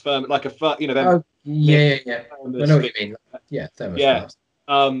 Thermos, like a yeah. I know what you mean. Yeah, thermos. Yeah.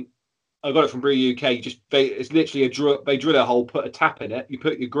 Flask. I got it from Brew UK. It's literally they drill a hole, put a tap in it. You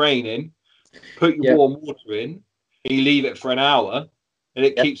put your grain in, put your warm water in, and you leave it for an hour, and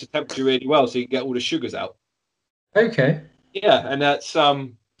it keeps the temperature really well, so you can get all the sugars out. Okay. Yeah, and that's but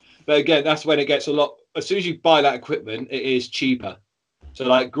again, that's when it gets a lot. As soon as you buy that equipment, it is cheaper. So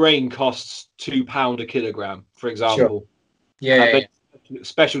like grain costs £2 a kilogram, for example. Sure. Yeah.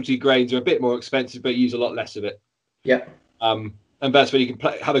 Specialty grains are a bit more expensive, but use a lot less of it. Yeah. And that's where you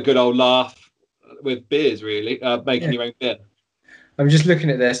can have a good old laugh with beers, really, making your own beer. I'm just looking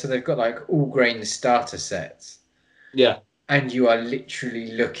at this, so they've got like all grain starter sets. Yeah. And you are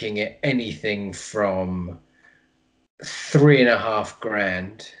literally looking at anything from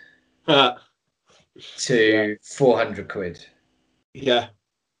 £3,500 to 400 quid. Yeah.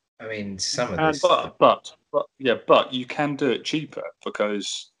 I mean, some of this. But you can do it cheaper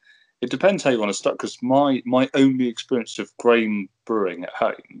because it depends how you want to start. Because my only experience of grain brewing at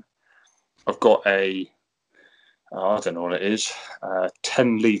home, I've got I don't know what it is,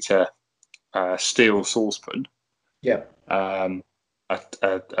 10-litre steel saucepan. Yeah. A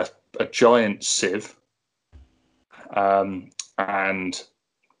giant sieve. And I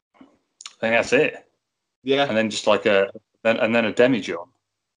think that's it. Yeah. And then just like a demijohn.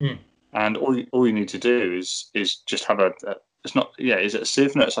 And all you need to do is just have it's not, is it a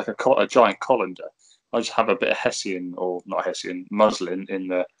sieve? No, it's like a giant colander. I just have a bit of Hessian, or not Hessian, muslin in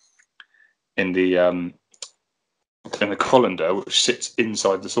the colander, which sits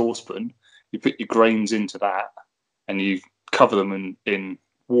inside the saucepan. You put your grains into that, and you cover them in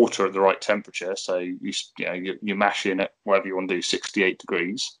water at the right temperature. So you mash in at whatever you want to do, 68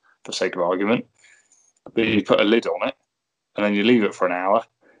 degrees for sake of argument. But you put a lid on it, and then you leave it for an hour,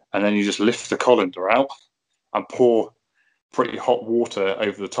 and then you just lift the colander out and pour pretty hot water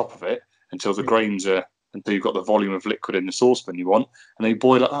over the top of it until until you've got the volume of liquid in the saucepan you want, and then you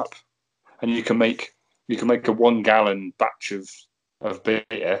boil it up, and you can make a 1 gallon batch of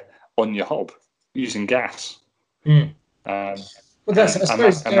beer on your hob using gas. Well, that's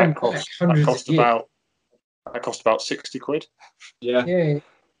that cost about 60 quid. Yeah. You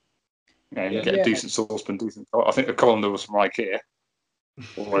get a decent saucepan, I think the colander was from IKEA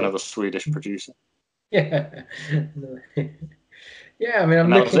or another Swedish producer. Yeah. I mean, I'm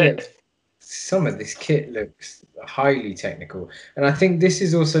looking at some of this kit looks highly technical, and I think this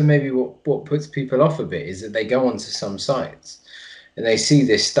is also maybe what puts people off a bit, is that they go onto some sites and they see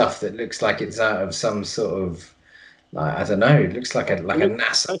this stuff that looks like it's out of some sort of, like, I don't know, it looks like a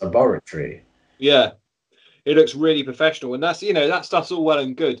NASA laboratory. Yeah, it looks really professional, and that's that stuff's all well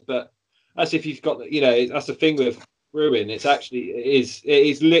and good, but that's if you've got that's the thing with brewing. It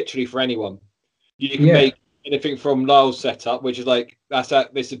is literally for anyone. You can make anything from Lyle's setup, which is like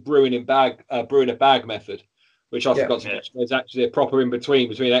this is brewing a bag method, which I forgot to mention. There's actually a proper in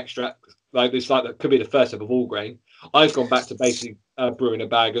between extract, like this, like that could be the first step of all grain. I've gone back to basically brewing a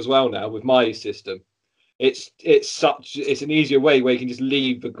bag as well now with my system. It's an easier way where you can just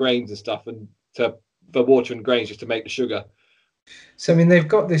leave the grains and stuff and the water and grains just to make the sugar. So I mean, they've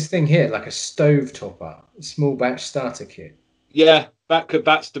got this thing here, like a stove topper, small batch starter kit. Yeah,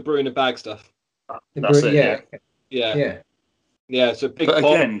 that's the brewing a bag stuff. That's it. Yeah. So big pot,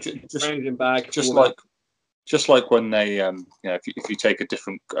 again, in bag, just like when they if you take a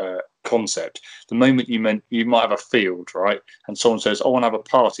different concept, the moment you might have a field, right, and someone says, I want to have a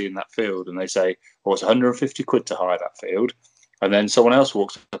party in that field, and they say, well, it's 150 quid to hire that field, and then someone else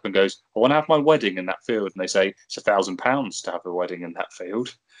walks up and goes, I want to have my wedding in that field, and they say it's £1,000 to have a wedding in that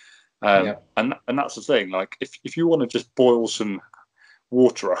field. And that's the thing, like if you want to just boil some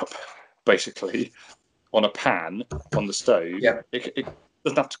water up basically on a pan on the stove, it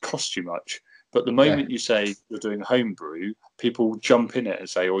doesn't have to cost you much. But the moment you say you're doing homebrew, people jump in it and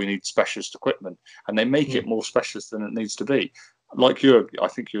say, you need specialist equipment, and they make it more specialist than it needs to be. Like I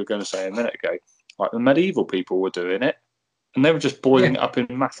think you were going to say a minute ago, like the medieval people were doing it, and they were just boiling it up in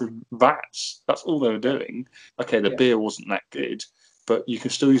massive vats. That's all they were doing. Okay, the beer wasn't that good, but you can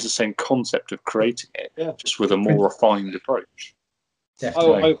still use the same concept of creating it, just with a more refined approach.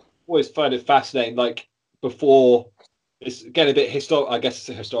 Definitely. I always find it fascinating, like before, it's again a bit historical, I guess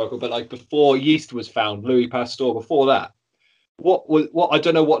it's historical, but like before yeast was found, Louis Pasteur, before that, what I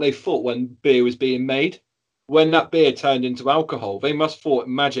don't know what they thought when beer was being made. When that beer turned into alcohol, they must thought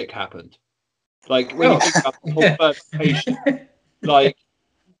magic happened. Like when you think about the whole fermentation, like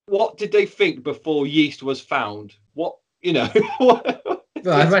what did they think before yeast was found? What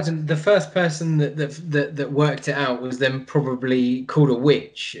Well, I imagine the first person that worked it out was then probably called a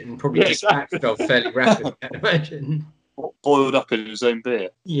witch and probably dispatched off fairly rapidly, I imagine. Boiled up in his own beer.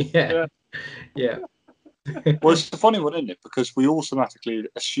 Yeah. Well, it's a funny one, isn't it? Because we automatically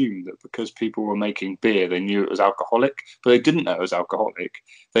assume that because people were making beer, they knew it was alcoholic, but they didn't know it was alcoholic.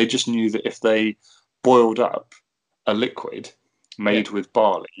 They just knew that if they boiled up a liquid made with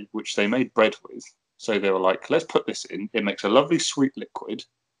barley, which they made bread with, so they were like, let's put this in. It makes a lovely sweet liquid,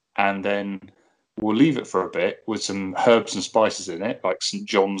 and then We'll leave it for a bit with some herbs and spices in it, like St.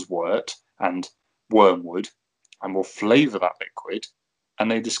 John's wort and wormwood, and we'll flavour that liquid. And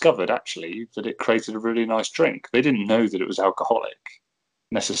they discovered actually that it created a really nice drink. They didn't know that it was alcoholic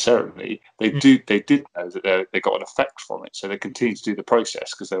necessarily. They did know that they got an effect from it, so they continued to do the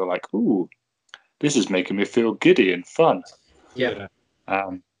process because they were like, "Ooh, this is making me feel giddy and fun." Yeah.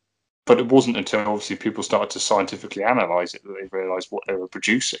 But it wasn't until obviously people started to scientifically analyse it that they realised what they were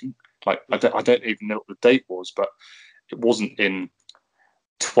producing. Like I don't even know what the date was, but it wasn't in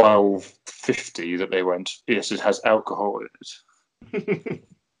 1250 that they went, "Yes, it has alcohol in it."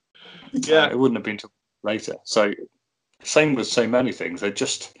 Yeah, it wouldn't have been till later. So same with so many things. It's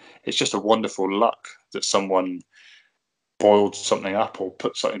just a wonderful luck that someone boiled something up or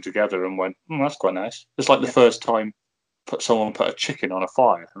put something together and went, that's quite nice. It's like the first time someone put a chicken on a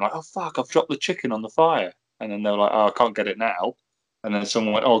fire. I'm like, oh fuck, I've dropped the chicken on the fire. And then they're like, oh, I can't get it now. And then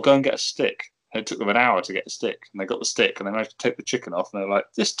someone went, oh, go and get a stick. And it took them an hour to get a stick. And they got the stick and they managed to take the chicken off. And they're like,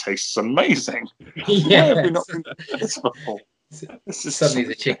 this tastes amazing. Yeah. Why have we not been doing this before? Suddenly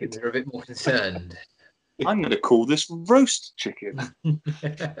the chickens are a bit more concerned. I'm going to call this roast chicken.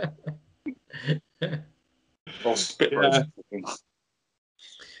 Or spit roast chicken.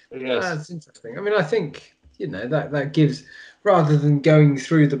 Yes. That's interesting. I mean, I think, that gives, rather than going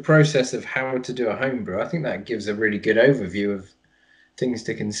through the process of how to do a homebrew, I think that gives a really good overview of things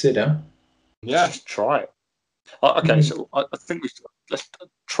to consider. Yeah. Just try it. Okay, so I think let's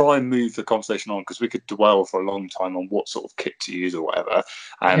try and move the conversation on, because we could dwell for a long time on what sort of kit to use or whatever.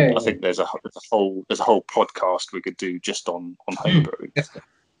 And I think there's a whole podcast we could do just on homebrewing.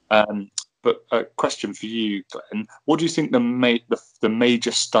 But a question for you, Glenn: what do you think the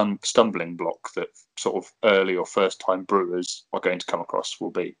major stumbling block that sort of early or first time brewers are going to come across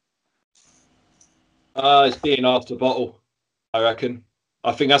will be? It's being after bottle, I reckon.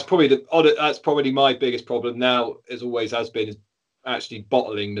 I think that's probably my biggest problem now, as always has been, is actually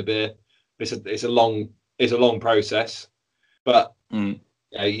bottling the beer. It's a long process, but I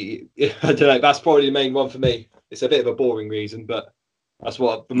don't know. That's probably the main one for me. It's a bit of a boring reason, but that's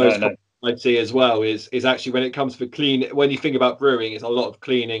what the most I'd see as well is actually when it comes for clean. When you think about brewing, it's a lot of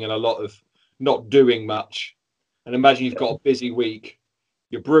cleaning and a lot of not doing much. And imagine you've got a busy week,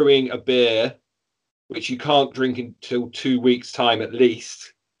 you're brewing a beer which you can't drink until 2 weeks' time at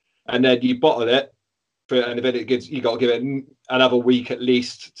least, and then you bottle it, and then you got to give it another week at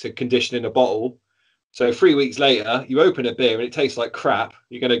least to condition in a bottle. So 3 weeks later, you open a beer and it tastes like crap.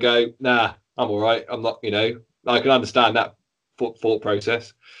 You're going to go, nah, I'm all right. I'm not, I can understand that thought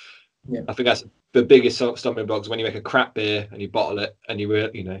process. Yeah. I think that's the biggest stumbling blocks when you make a crap beer and you bottle it and you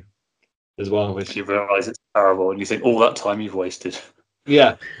as well. You realise it's terrible and you think all that time you've wasted.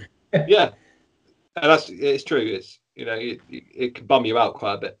 Yeah, yeah. And it's true. It's it can bum you out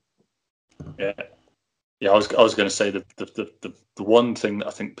quite a bit. Yeah. I was going to say the one thing that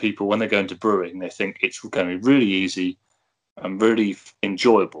I think people, when they go into brewing, they think it's going to be really easy and really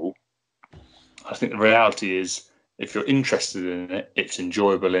enjoyable. I think the reality is, if you're interested in it, it's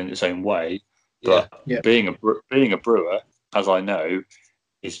enjoyable in its own way. But being a brewer, as I know,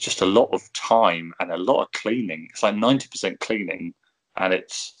 is just a lot of time and a lot of cleaning. It's like 90% cleaning, and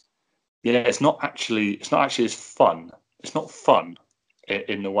it's not actually as fun. It's not fun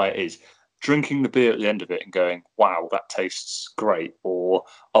in the way it is. Drinking the beer at the end of it and going, wow, that tastes great, or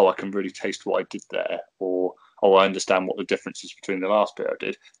oh, I can really taste what I did there, or oh, I understand what the difference is between the last beer I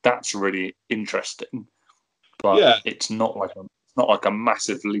did. That's really interesting, but it's not like a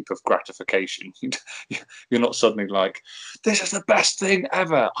massive leap of gratification. You're not suddenly like, this is the best thing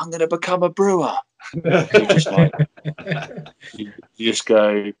ever, I'm going to become a brewer. You're just like, you just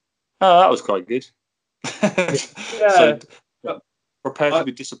go, oh, that was quite good. So prepare to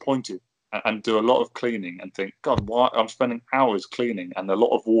be disappointed and do a lot of cleaning and think, God, why I'm spending hours cleaning and a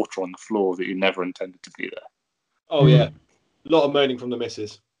lot of water on the floor that you never intended to be there. Oh yeah, a lot of moaning from the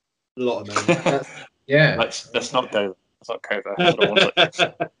missus. A lot of moaning. Let's not go there. Let's not go there. I don't want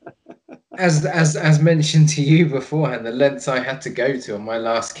to. As mentioned to you beforehand, the lengths I had to go to on my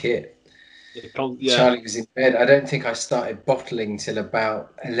last kit. Charlie was in bed. I don't think I started bottling till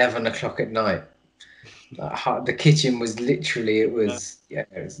about 11 o'clock at night. The kitchen was literally, it was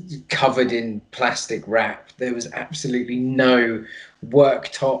covered in plastic wrap. There was absolutely no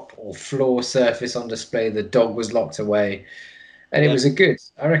worktop or floor surface on display. The dog was locked away, and it was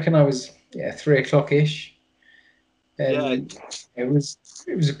I reckon I was 3 o'clock ish. And it was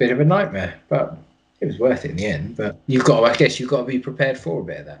a bit of a nightmare, but it was worth it in the end. But I guess you've got to be prepared for a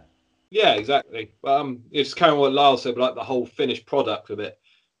bit of that. Yeah, exactly. It's kind of what Lyle said, like the whole finished product of it.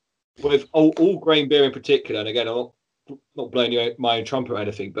 With all grain beer in particular, and again, I'm not blowing my own trumpet or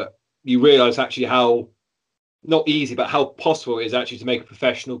anything, but you realise actually how not easy, but how possible it is actually to make a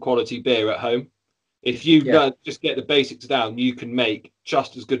professional quality beer at home. If you just get the basics down, you can make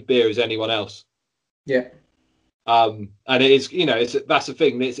just as good beer as anyone else. Yeah. And it is, that's the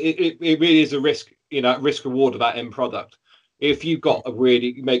thing. It really is a risk, risk reward of that end product. If you've got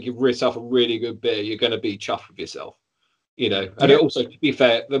you make yourself a really good beer, you're going to be chuffed with yourself. And it also, to be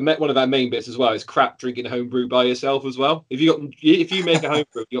fair, one of our main bits as well is crap drinking homebrew by yourself as well. If you make a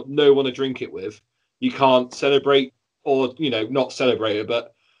homebrew, you got no one to drink it with, you can't celebrate or not celebrate it,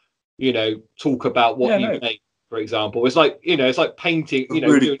 but talk about what you made. For example, it's like it's like painting.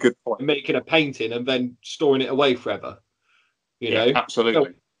 Really good point. Making a painting and then storing it away forever.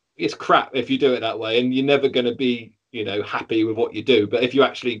 Absolutely. It's crap if you do it that way, and you're never going to be happy with what you do. But if you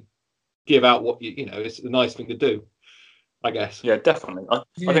actually give out what it's a nice thing to do, I guess. Yeah, definitely. I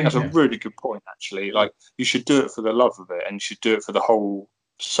think that's a really good point, actually. Like, you should do it for the love of it, and you should do it for the whole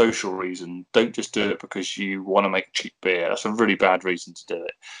social reason. Don't just do it because you want to make cheap beer. That's a really bad reason to do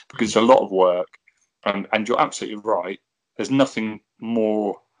it, because it's a lot of work, and you're absolutely right. There's nothing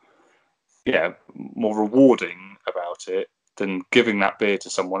more rewarding about it than giving that beer to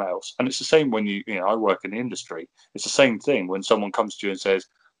someone else. And it's the same when I work in the industry. It's the same thing when someone comes to you and says,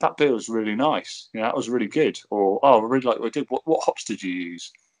 that beer was really nice. That was really good. Or, oh, I really like what I did. What hops did you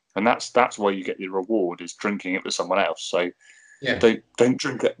use? And that's where you get your reward, is drinking it with someone else. So don't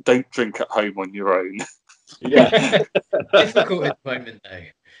drink at home on your own. Yeah. Difficult at the moment, though.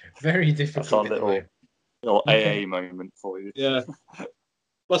 Very difficult. That's our little AA moment for you. Yeah.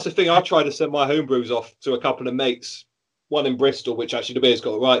 That's the thing. I tried to send my homebrews off to a couple of mates, one in Bristol, which actually the beer's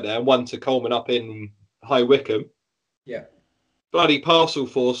got right there, and one to Coleman up in High Wycombe. Yeah. Bloody parcel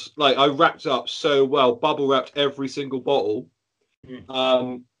force. Like, I wrapped up so well, bubble wrapped every single bottle.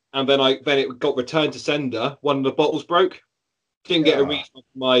 And then it got returned to sender. One of the bottles broke. Didn't get a refund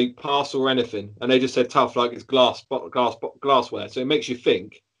for my parcel or anything. And they just said tough, like it's glassware. So it makes you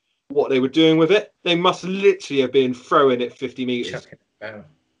think what they were doing with it. They must literally have been throwing it 50 meters.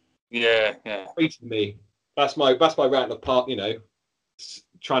 Yeah. Beating me. That's my rant of part.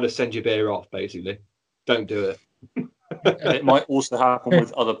 Trying to send your beer off. Basically, don't do it. It might also happen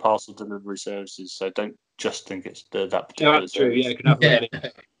with other parcel delivery services, so don't just think it's that particular. Yeah, that's true. Yeah, it can happen.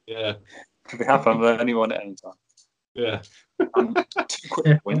 It can happen with anyone at any time. Yeah. 2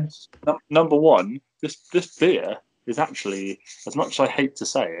 quick points. Number one, this beer is actually, as much as I hate to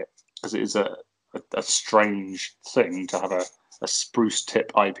say it, because it is a strange thing to have a spruce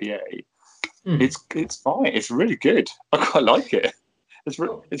tip IPA. It's fine. It's really good. I quite like it.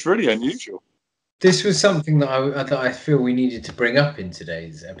 It's really unusual. This was something that I feel we needed to bring up in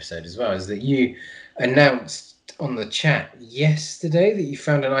today's episode as well, is that you announced on the chat yesterday that you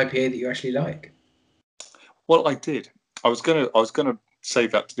found an IPA that you actually like. Well, I did. I was gonna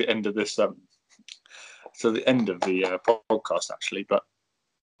save that to the end of this, the end of the podcast actually, but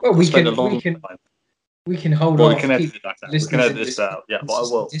we can hold on. We can edit that out. We can edit this out. Yeah, but I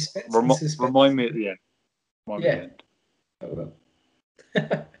will. Remind me at the end.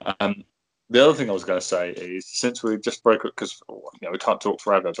 The other thing I was going to say is, since we just broke it, because we can't talk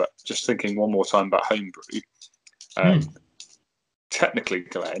forever, but just thinking one more time about homebrew. Technically,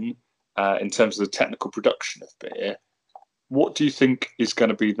 Glenn, in terms of the technical production of beer, what do you think is going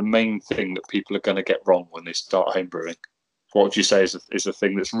to be the main thing that people are going to get wrong when they start homebrewing? What would you say is a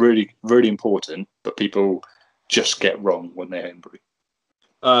thing that's really, really important, but people just get wrong when they homebrew?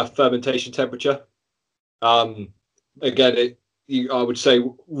 Fermentation temperature. Again, I would say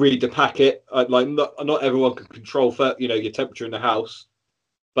read the packet. Not everyone can control your temperature in the house,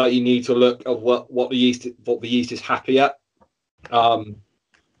 but you need to look at what the yeast is happy at.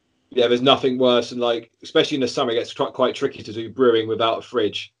 There's nothing worse than, especially in the summer, it gets quite tricky to do brewing without a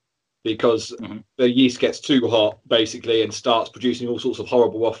fridge, because the yeast gets too hot basically and starts producing all sorts of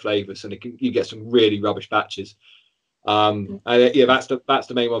horrible off flavors, and you get some really rubbish batches. That's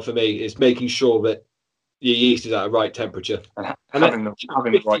the main one for me, is making sure that your yeast is at a right temperature, and having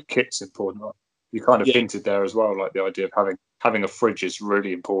the right kit's important. You kind of hinted there as well, like the idea of having a fridge is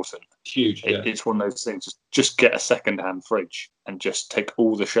really important. Huge. It's one of those things. Just get a second-hand fridge and just take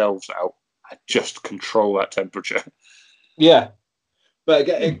all the shelves out and just control that temperature. Yeah, but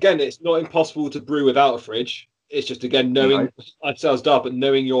again, it's not impossible to brew without a fridge. It's just, again, knowing, it sounds dark, but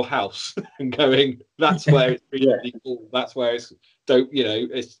knowing your house and going, that's where it's really cool. That's where it's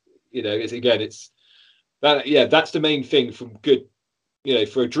that's the main thing from good,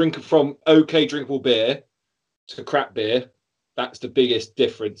 from okay drinkable beer to crap beer. That's the biggest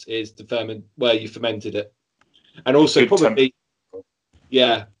difference, is the where you fermented it. And also probably,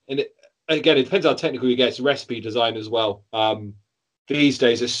 and again, it depends how technical you get. It's recipe design as well. these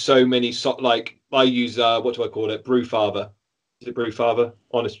days there's so many like I use what do I call it? Brewfather. Is it Brewfather?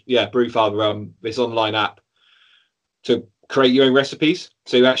 Brewfather. This online app to create your own recipes,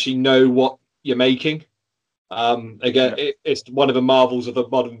 so you actually know what you're making. It's one of the marvels of the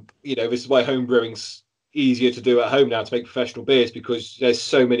modern. This is why home brewing's easier to do at home now to make professional beers, because there's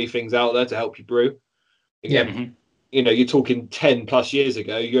so many things out there to help you brew. Again, you're talking 10 plus years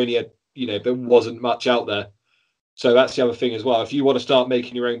ago. You only had, there wasn't much out there. So that's the other thing as well. If you want to start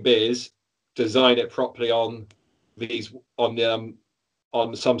making your own beers, design it properly on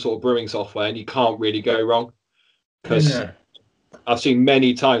some sort of brewing software, and you can't really go wrong. Because I've seen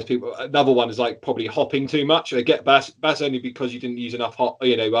many times people. Another one is like probably hopping too much. They get that's only because you didn't use enough hop.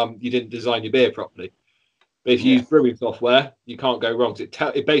 You didn't design your beer properly. But if you use brewing software, you can't go wrong.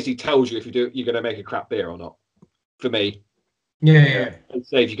 It basically tells you if you're going to make a crap beer or not. For me, I'd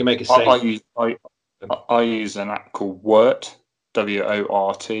say if you can make a safe. I use an app called Wort,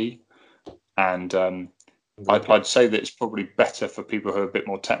 Wort, and I'd say that it's probably better for people who are a bit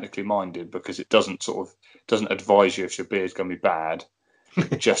more technically minded, because it doesn't advise you if your beer is going to be bad.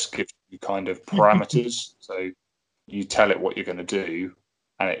 It just gives you kind of parameters. So you tell it what you're going to do,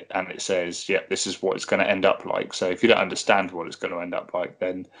 and it says, this is what it's going to end up like. So if you don't understand what it's going to end up like,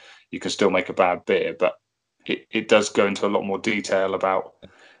 then you can still make a bad beer. But it does go into a lot more detail about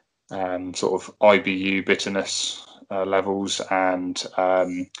sort of IBU bitterness levels, and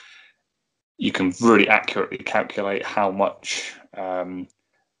you can really accurately calculate how much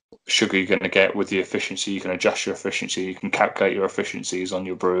sugar you're going to get with the efficiency. You can adjust your efficiency. You can calculate your efficiencies on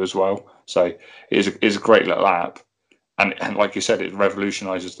your brew as well. So it is a great little app, and like you said, it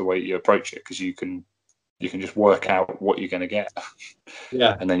revolutionizes the way you approach it, because you can just work out what you're going to get.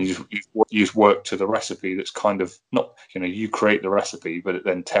 And then you just work to the recipe. That's kind of not, you create the recipe, but it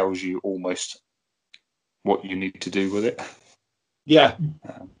then tells you almost what you need to do with it. That's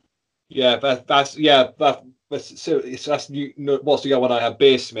what's the other one I have?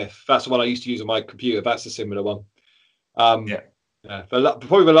 Beersmith. That's the one I used to use on my computer. That's a similar one. But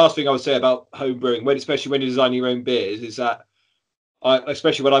probably the last thing I would say about home brewing, especially when you're designing your own beers, is that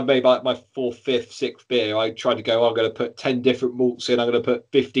especially when I made my 4th, 5th, 6th beer, I tried to go, I'm going to put 10 different malts in, I'm going to put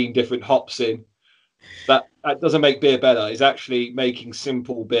 15 different hops in. That doesn't make beer better. It's actually making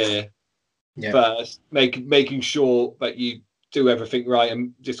simple beer first, making sure that you do everything right,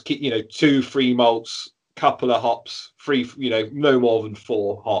 and just keep 2-3 malts, couple of hops, 3, no more than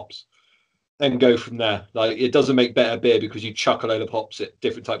 4 hops, and go from there. Like, it doesn't make better beer because you chuck a load of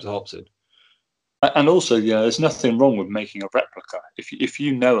different types of hops in. And also, there's nothing wrong with making a replica. If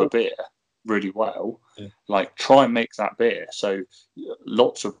you know a beer really well, like, try and make that beer. So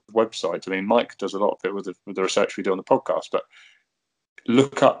lots of websites. I mean, Mike does a lot of it with the research we do on the podcast. But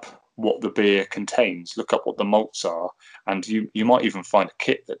look up what the beer contains. Look up what the malts are, and you might even find a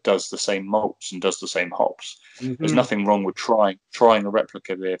kit that does the same malts and does the same hops. There's nothing wrong with trying a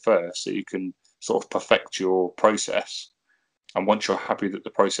replica beer first, so you can sort of perfect your process. And once you're happy that the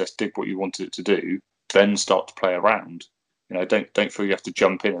process did what you wanted it to do, then start to play around. Don't feel you have to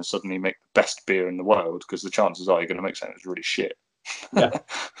jump in and suddenly make the best beer in the world, because the chances are you're going to make something that's really shit.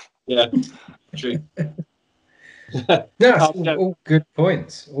 True. No, all good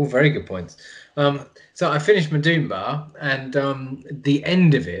points. All very good points. So I finished my Doom Bar, and the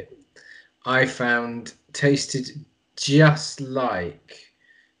end of it, I found tasted just like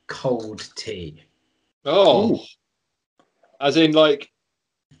cold tea. Oh. Ooh. As in, like,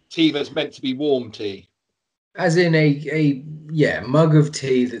 tea that's meant to be warm tea. As in a mug of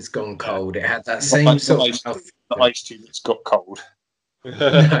tea that's gone cold. It had that same sort of iced tea that's got cold.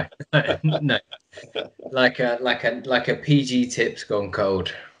 No. Like a PG Tips gone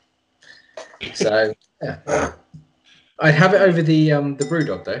cold. So I'd have it over the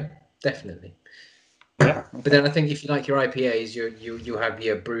BrewDog though, definitely. Yeah. But then I think if you like your IPAs, you'll have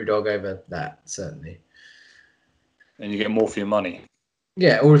your BrewDog over that, certainly. And you get more for your money.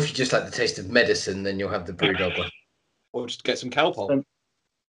 Yeah, or if you just like the taste of medicine, then you'll have the BrewDog one. Or just get some Calpol.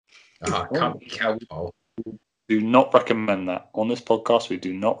 Can't be Calpol. Do not recommend that. On this podcast, we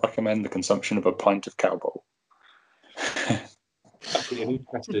do not recommend the consumption of a pint of Calpol.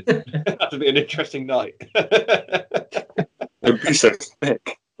 That'd be an interesting night. It'd be so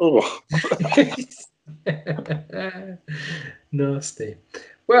thick. Oh. Nasty.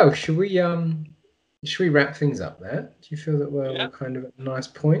 Well, should we wrap things up there? Do you feel that we're kind of at a nice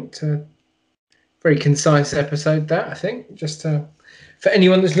point? Very concise episode, that, I think. Just for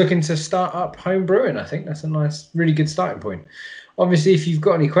anyone that's looking to start up home brewing, I think that's a nice, really good starting point. Obviously, if you've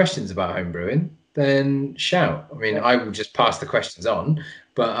got any questions about home brewing, then shout. I mean, I will just pass the questions on,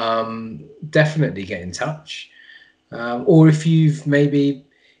 but definitely get in touch. or if you've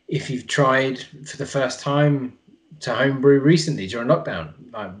tried for the first time to homebrew recently during lockdown.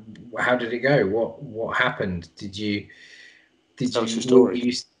 Like, how did it go? What happened?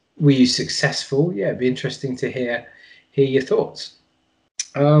 Were you successful? Yeah, it'd be interesting to hear your thoughts.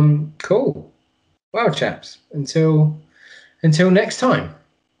 Cool. Well, chaps, until next time.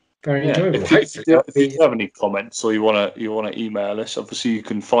 Very enjoyable. If you have any comments or you wanna email us, obviously you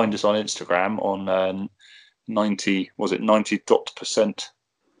can find us on Instagram on 90%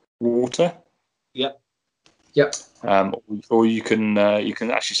 water. Yep. Or you can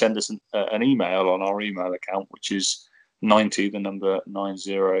actually send us an email on our email account, which is 90, the number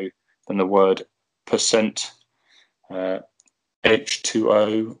 90, then the word percent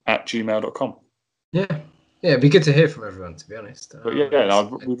h2o@gmail.com. Yeah, it'd be good to hear from everyone, to be honest. But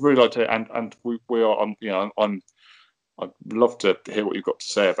we'd really like to, and we are, I'd love to hear what you've got to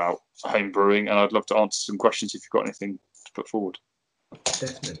say about home brewing, and I'd love to answer some questions if you've got anything to put forward.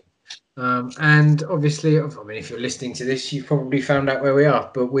 Definitely. And obviously, if you're listening to this, you've probably found out where we are,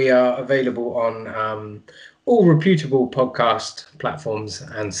 but we are available on all reputable podcast platforms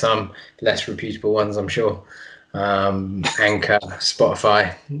and some less reputable ones, I'm sure. Anchor,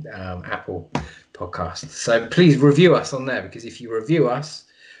 Spotify, Apple Podcasts. So please review us on there, because if you review us,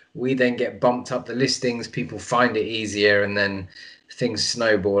 we then get bumped up the listings, people find it easier, and then things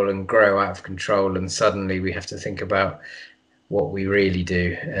snowball and grow out of control, and suddenly we have to think about what we really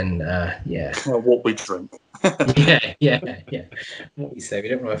do, and what we drink. yeah. What we say, we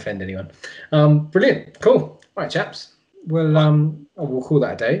don't want to offend anyone. Brilliant, cool. All right, chaps. Well, we'll call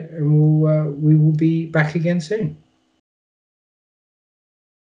that a day, and we will be back again soon.